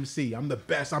great MC, I'm the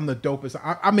best, I'm the dopest.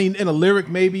 I mean, in a lyric,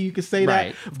 maybe you could say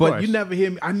Right, that, of but course. you never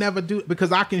hear me. I never do it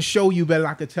because I can show you better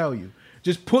than I can tell you.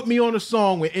 Just put me on a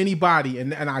song with anybody,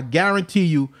 and I guarantee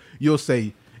you'll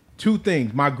say 2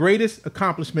 things. My greatest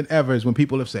accomplishment ever is when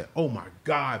people have said, "Oh my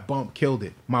God, Bump killed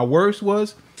it." My worst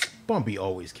was, Bumpy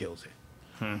always kills it.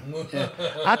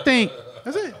 I think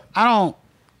that's it. I don't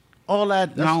all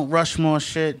that Mount Rushmore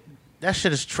shit. That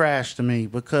shit is trash to me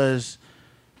because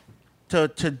to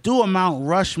do a Mount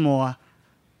Rushmore,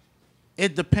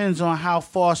 it depends on how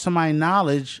far somebody's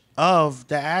knowledge of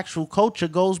the actual culture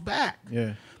goes back.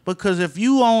 Yeah. Because if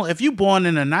you born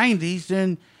in the 90s,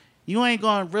 then you ain't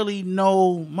gonna really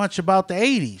know much about the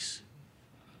 80s.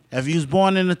 If you was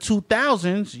born in the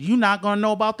 2000s, you're not gonna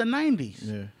know about the 90s.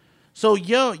 Yeah. So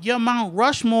your Mount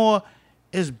Rushmore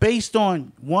is based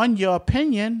on your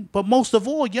opinion, but most of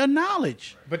all your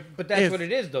knowledge. But that's what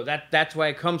it is though. That's why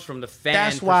it comes from the fan.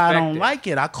 That's why I don't perspective. like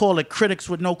it. I call it critics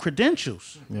with no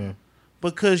credentials. Yeah.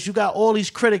 Because you got all these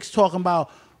critics talking about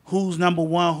who's number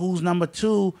 1, who's number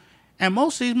 2, and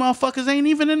most of these motherfuckers ain't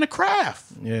even in the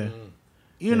craft. Yeah.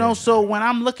 You know, so when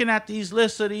I'm looking at these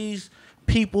lists of these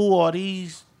people or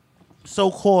these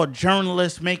so-called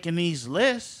journalists making these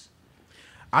lists,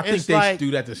 I think it's they like,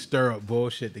 do that to stir up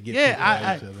bullshit to get people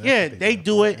yeah, into it. yeah, they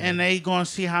do it, and they gonna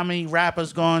see how many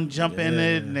rappers gonna jump in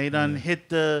it, and they done hit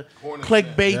the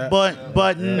clickbait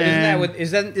button. And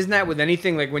Isn't that with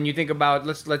anything? Like when you think about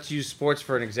let's use sports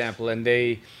for an example, and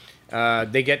they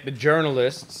get the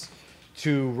journalists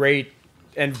to rate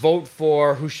and vote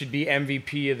for who should be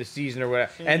MVP of the season or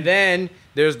whatever, and then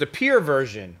there's the peer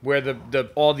version where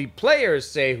all the players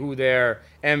say who their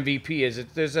MVP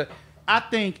is. I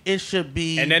think it should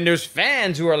be. And then there's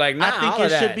fans who are like, nah, I think all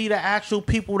of it should that. be the actual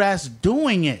people that's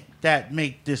doing it that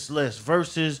make this list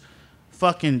versus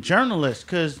fucking journalists.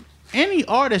 Because any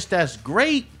artist that's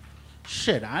great,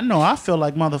 shit, I know I feel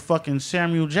like motherfucking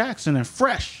Samuel Jackson and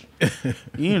Fresh.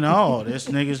 You know, this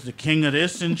nigga's the king of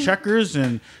this in Checkers,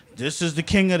 and this is the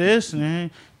king of this, and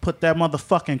then put that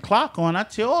motherfucking clock on, I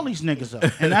tear all these niggas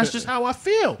up. And that's just how I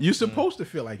feel. You're supposed to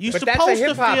feel like that. You're But that's a supposed to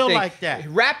hip-hop feel thing. like that.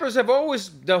 Rappers have always,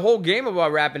 the whole game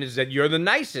about rapping is that you're the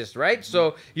nicest, right?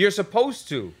 So you're supposed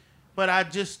to. But I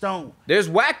just don't. There's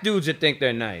whack dudes that think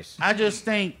they're nice. I just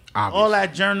think all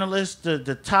that journalists,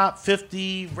 the top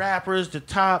 50 rappers,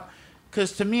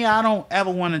 because to me, I don't ever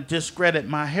want to discredit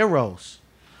my heroes.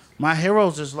 My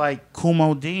heroes is like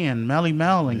Kumo D and Melly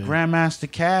Mel and Grandmaster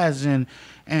Caz,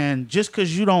 and just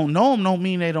because you don't know them don't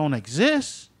mean they don't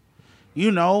exist. You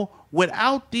know,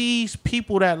 without these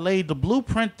people that laid the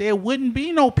blueprint, there wouldn't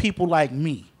be no people like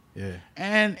me. Yeah.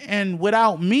 And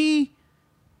without me,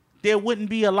 there wouldn't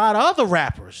be a lot of other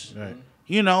rappers. Right.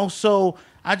 You know, so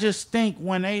I just think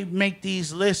when they make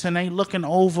these lists and they looking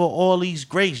over all these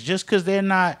greats, just because they're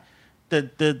not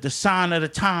the sign of the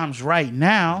times right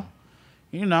now,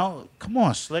 you know, come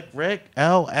on, Slick Rick,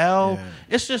 LL. Yeah.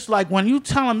 It's just like when you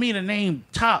telling me to name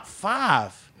top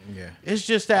 5, it's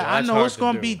just that I that's know hard it's to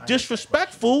going to do. be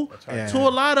disrespectful Yeah. to a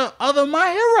lot of other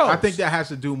my heroes. I think that has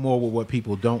to do more with what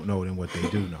people don't know than what they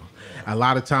do know. A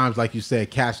lot of times, like you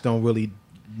said, cats don't really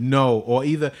know, or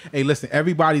either, hey, listen,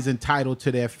 everybody's entitled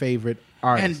to their favorite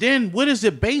artists. And then what is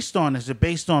it based on? Is it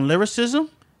based on lyricism?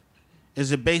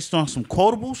 Is it based on some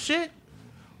quotable shit?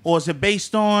 Or is it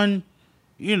based on,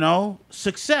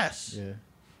 success? Yeah.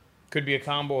 Could be a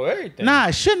combo of everything. Nah,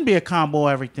 it shouldn't be a combo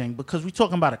of everything because we're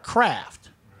talking about a craft.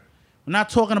 We're not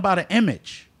talking about an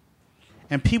image.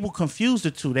 And people confuse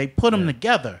the two. They put them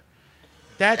together.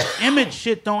 That image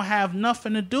shit don't have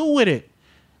nothing to do with it.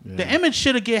 Yeah. The image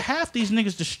shit'll get half these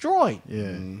niggas destroyed.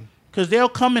 Yeah. Because they'll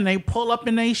come and they pull up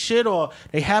in they shit or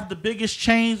they have the biggest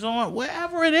chains on,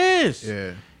 whatever it is.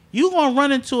 Yeah. You gonna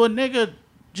run into a nigga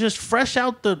just fresh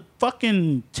out the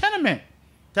fucking tenement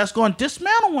that's gonna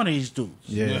dismantle one of these dudes.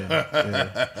 Yeah.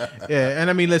 And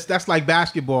I mean, that's like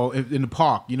basketball in the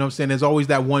park. You know what I'm saying? There's always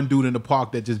that one dude in the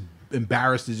park that just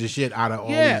embarrasses the shit out of all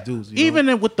these dudes.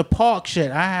 Even with the park shit,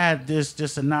 I had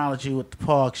this analogy with the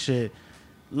park shit.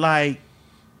 Like,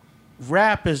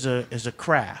 rap is a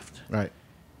craft. Right.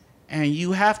 And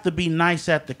you have to be nice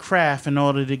at the craft in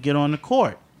order to get on the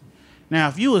court. Now,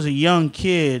 if you was a young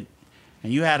kid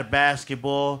and you had a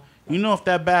basketball, if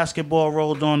that basketball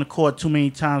rolled on the court too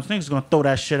many times, niggas gonna throw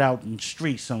that shit out in the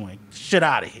street somewhere. Shit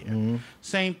out of here. Mm-hmm.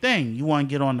 Same thing. You want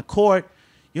to get on the court.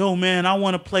 Yo, man, I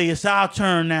want to play. It's our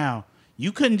turn now.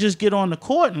 You couldn't just get on the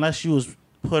court unless you was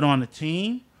put on a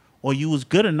team or you was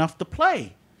good enough to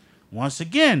play. Once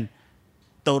again,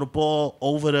 throw the ball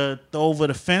over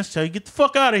the fence. Tell you, get the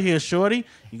fuck out of here, shorty.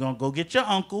 You're going to go get your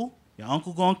uncle. Your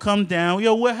uncle going to come down.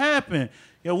 Yo, what happened?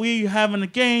 Yo, we having a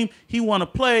game. He want to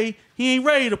play. He ain't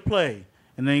ready to play.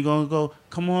 And then you're going to go,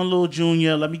 come on, little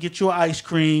junior. Let me get you an ice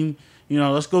cream.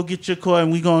 Let's go get your court,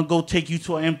 and we're going to go take you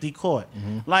to an empty court.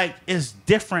 Mm-hmm. Like, it's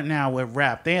different now with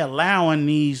rap. They're allowing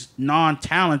these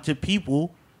non-talented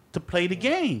people to play the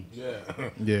game. Yeah.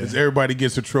 Because everybody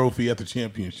gets a trophy at the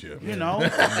championship. I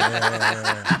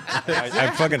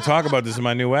fucking talk about this in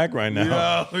my new act right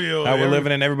now. How we're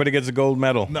living and everybody gets a gold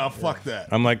medal. No, fuck that.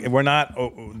 I'm like, we're not.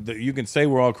 You can say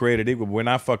we're all created equal, but we're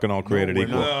not fucking all created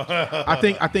equal. I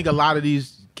think a lot of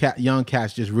these young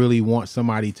cats just really want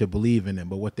somebody to believe in them.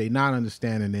 But what they not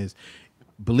understanding is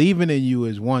believing in you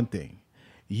is one thing.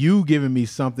 You giving me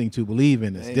something to believe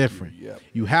in is different.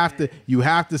 You have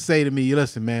to say to me,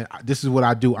 listen, man, this is what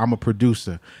I do. I'm a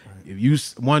producer.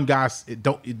 If one guy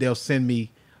they'll send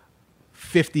me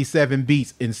 57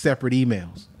 beats in separate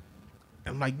emails.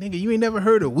 I'm like, nigga, you ain't never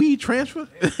heard of weed transfer?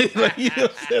 Like, you know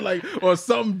what I'm saying? Like, or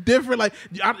something different. Like,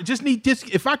 I just need this.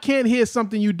 If I can't hear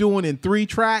something you doing in 3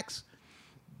 tracks,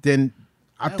 then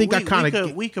I think I kind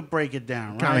of we could break it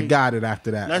down. Kind of got it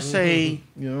after that. Let's say,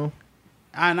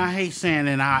 and I hate saying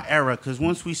in our era because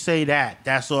once we say that,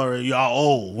 that's already y'all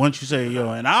old. Once you say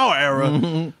in our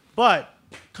era, but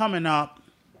coming up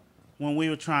when we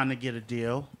were trying to get a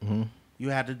deal, you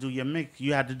had to do your mix.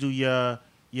 You had to do your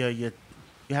you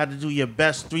had to do your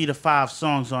best 3 to 5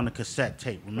 songs on the cassette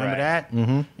tape. Remember that?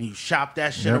 And you shop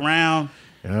that shit around,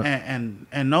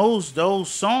 and those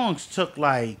songs took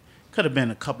could have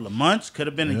been a couple of months, could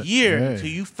have been a year until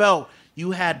you felt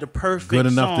you had the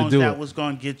perfect songs that was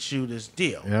going to get you this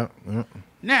deal.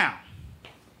 Now,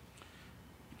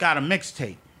 got a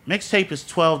mixtape. Mixtape is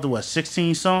 12 to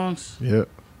 16 songs?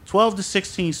 12 to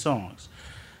 16 songs.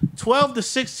 12 to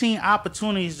 16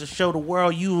 opportunities to show the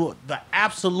world you the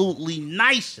absolutely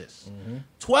nicest.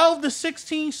 12 to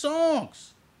 16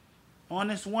 songs on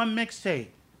this one mixtape.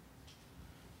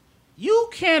 You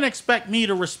can't expect me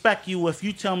to respect you if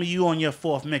you tell me you on your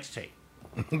 4th mixtape.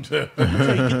 So you get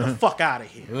the fuck out of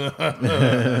here.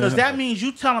 Because that means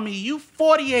you telling me you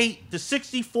 48 to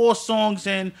 64 songs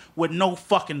in with no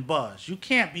fucking buzz. You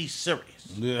can't be serious.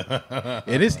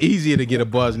 And it's easier to get a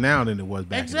buzz now than it was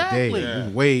back in the day. It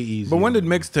was way easier. But when did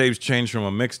mixtapes change from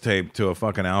a mixtape to a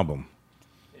fucking album?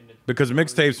 Because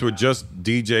mixtapes were just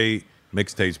DJ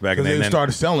mixtapes back in the day. They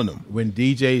started selling them when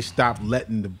DJs stopped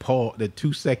letting the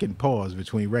 2-second pause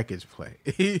between records play.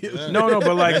 No,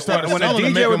 but like when a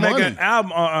DJ would make an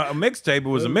album, a mixtape, it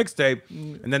was a mixtape,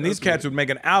 and then these cats would make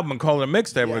an album and call it a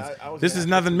mixtape. This is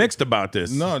nothing mixed about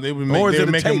this. No, they were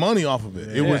making money off of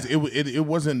it. It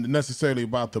wasn't necessarily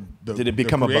about the did it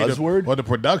become a buzzword or the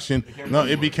production? No,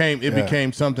 it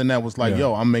became something that was like,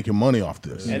 yo, I'm making money off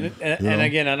this. And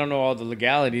again, I don't know all the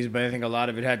legalities, but I think a lot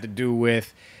of it had to do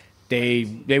with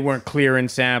they weren't clearing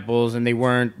samples and they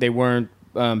weren't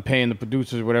paying the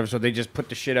producers or whatever, so they just put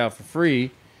the shit out for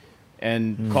free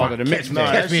and called it a mixtape. No,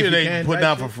 that shit ain't put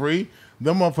down for free.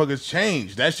 Them motherfuckers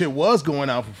changed. That shit was going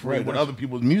out for free with other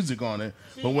people's music on it.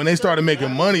 But when they started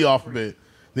making money off of it,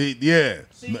 they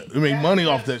make money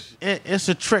off that shit. It's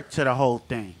a trick to the whole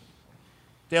thing.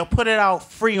 They'll put it out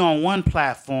free on one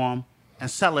platform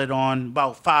and sell it on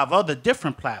about 5 other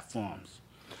different platforms.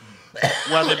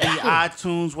 Whether it be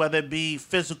iTunes, whether it be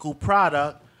physical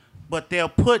product, but they'll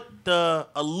put the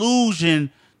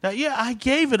illusion that, yeah, I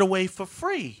gave it away for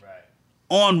free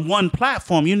on one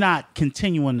platform. You're not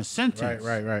continuing the sentence.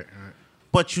 Right.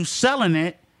 But you selling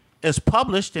it. It's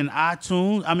published in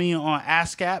iTunes, on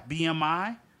ASCAP,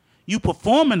 BMI. You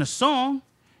performing a song.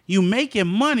 You making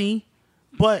money,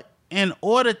 but in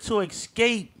order to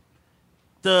escape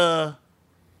the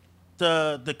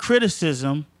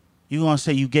criticism, you're going to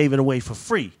say you gave it away for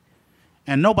free.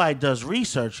 And nobody does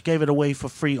research. You gave it away for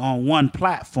free on one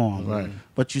platform. Right.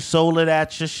 But you sold it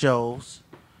at your shows.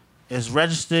 It's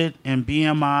registered in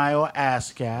BMI or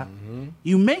ASCAP. Mm-hmm.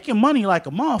 You making money like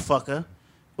a motherfucker,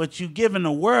 but you giving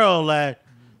the world that,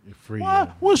 free.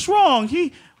 what's wrong?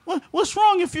 What's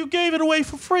wrong if you gave it away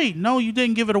for free? No, you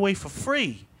didn't give it away for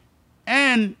free.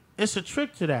 And it's a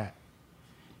trick to that.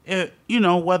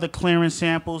 Whether clearing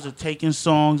samples or taking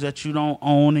songs that you don't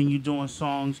own and you doing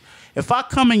songs. If I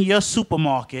come in your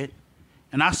supermarket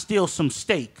and I steal some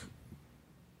steak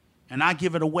and I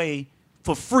give it away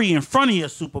for free in front of your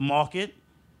supermarket,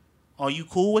 are you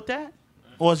cool with that?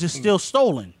 Or is it still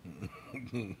stolen?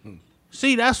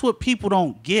 See, that's what people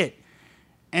don't get.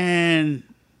 And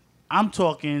I'm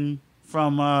talking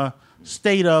from a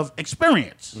state of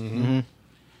experience. Mm-hmm.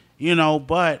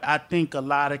 But I think a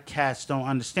lot of cats don't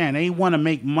understand. They want to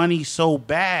make money so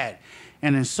bad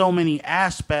and in so many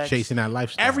aspects. Chasing that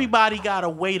lifestyle. Everybody got a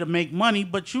way to make money,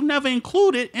 but you never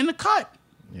include it in the cut.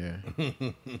 Yeah.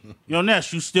 Yo,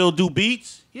 Ness, you still do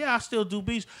beats? Yeah, I still do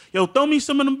beats. Yo, throw me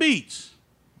some of them beats.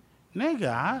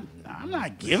 Nigga, I'm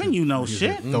not giving you no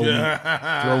shit.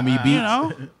 Throw me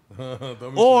beats.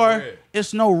 Or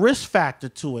it's no risk factor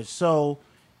to it. So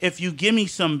if you give me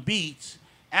some beats,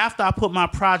 after I put my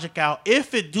project out,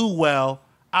 if it do well,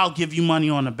 I'll give you money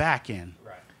on the back end.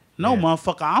 Right. No,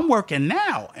 motherfucker, I'm working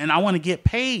now, and I want to get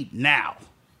paid now.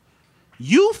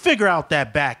 You figure out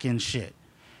that back end shit.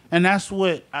 And that's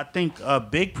what I think a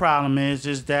big problem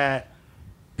is that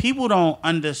people don't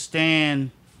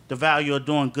understand the value of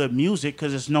doing good music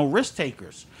because there's no risk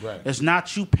takers. Right. It's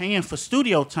not you paying for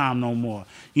studio time no more.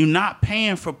 You're not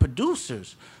paying for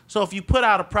producers. So if you put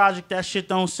out a project that shit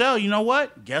don't sell, you know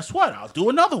what? Guess what? I'll do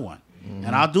another one. Mm-hmm.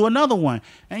 And I'll do another one.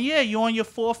 And yeah, you're on your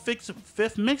fifth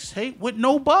mixtape with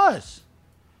no buzz.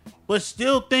 But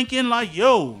still thinking like,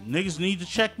 yo, niggas need to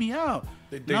check me out.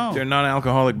 They're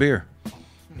non-alcoholic beer.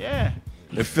 Yeah.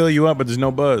 They fill you up, but there's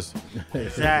no buzz.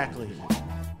 Exactly.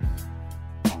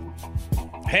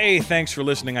 Hey, thanks for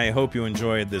listening. I hope you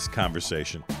enjoyed this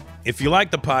conversation. If you like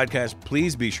the podcast,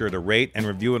 please be sure to rate and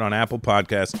review it on Apple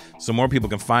Podcasts so more people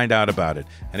can find out about it.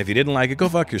 And if you didn't like it, go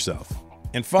fuck yourself.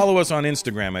 And follow us on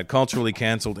Instagram at Culturally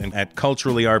Canceled and at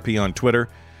CulturallyRP on Twitter.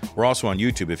 We're also on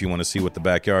YouTube if you want to see what the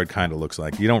backyard kind of looks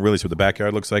like. You don't really see what the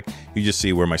backyard looks like. You just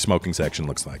see where my smoking section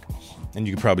looks like. And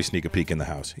you can probably sneak a peek in the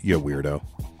house. You weirdo.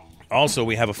 Also,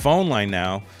 we have a phone line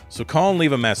now, so call and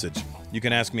leave a message. You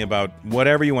can ask me about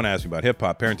whatever you want to ask me about.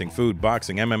 Hip-hop, parenting, food,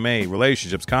 boxing, MMA,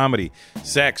 relationships, comedy,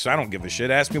 sex. I don't give a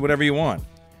shit. Ask me whatever you want.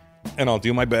 And I'll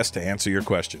do my best to answer your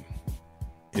question.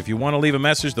 If you want to leave a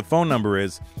message, the phone number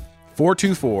is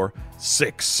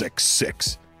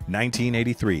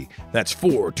 424-666-1983. That's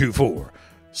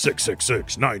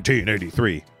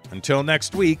 424-666-1983. Until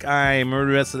next week, I'm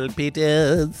Russell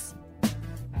Peters.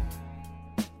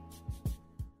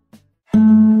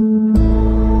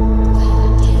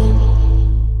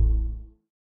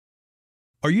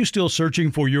 Are you still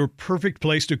searching for your perfect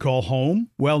place to call home?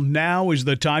 Well, now is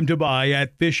the time to buy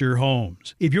at Fisher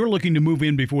Homes. If you're looking to move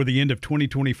in before the end of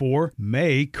 2024,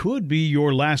 May could be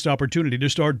your last opportunity to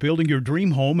start building your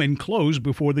dream home and close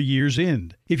before the year's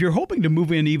end. If you're hoping to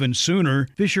move in even sooner,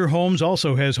 Fisher Homes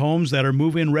also has homes that are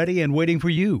move-in ready and waiting for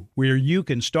you, where you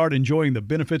can start enjoying the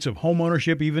benefits of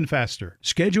homeownership even faster.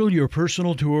 Schedule your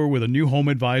personal tour with a new home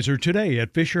advisor today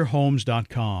at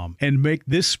FisherHomes.com and make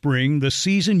this spring the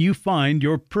season you find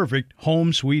your perfect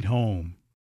home sweet home.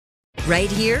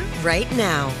 Right here, right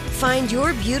now. Find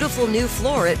your beautiful new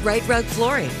floor at Right Rug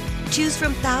Flooring. Choose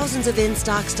from thousands of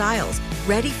in-stock styles,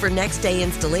 ready for next day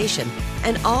installation,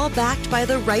 and all backed by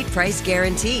the right price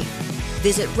guarantee.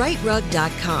 Visit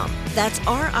rightrug.com. That's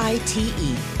RITERUG.com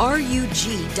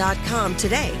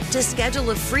today to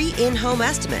schedule a free in-home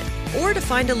estimate or to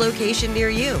find a location near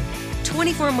you.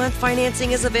 24-month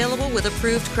financing is available with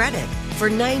approved credit. For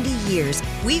 90 years,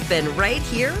 we've been right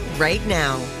here, right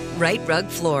now. Right Rug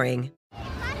Flooring.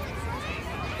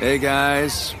 Hey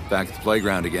guys, back at the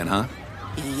playground again, huh?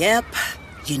 Yep.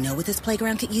 You know what this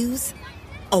playground could use?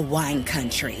 A wine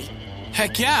country.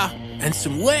 Heck yeah, and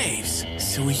some waves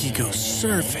so we could go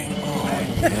surfing. Oh,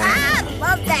 yeah.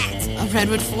 Love that. A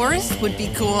redwood forest would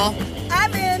be cool.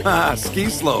 I'm in. Ski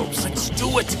slopes. Let's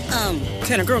do it.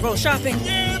 Can a girl go shopping?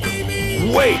 Yeah,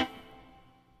 baby. Wait.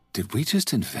 Did we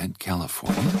just invent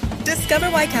California? Discover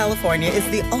why California is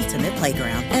the ultimate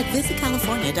playground at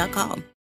visitcalifornia.com.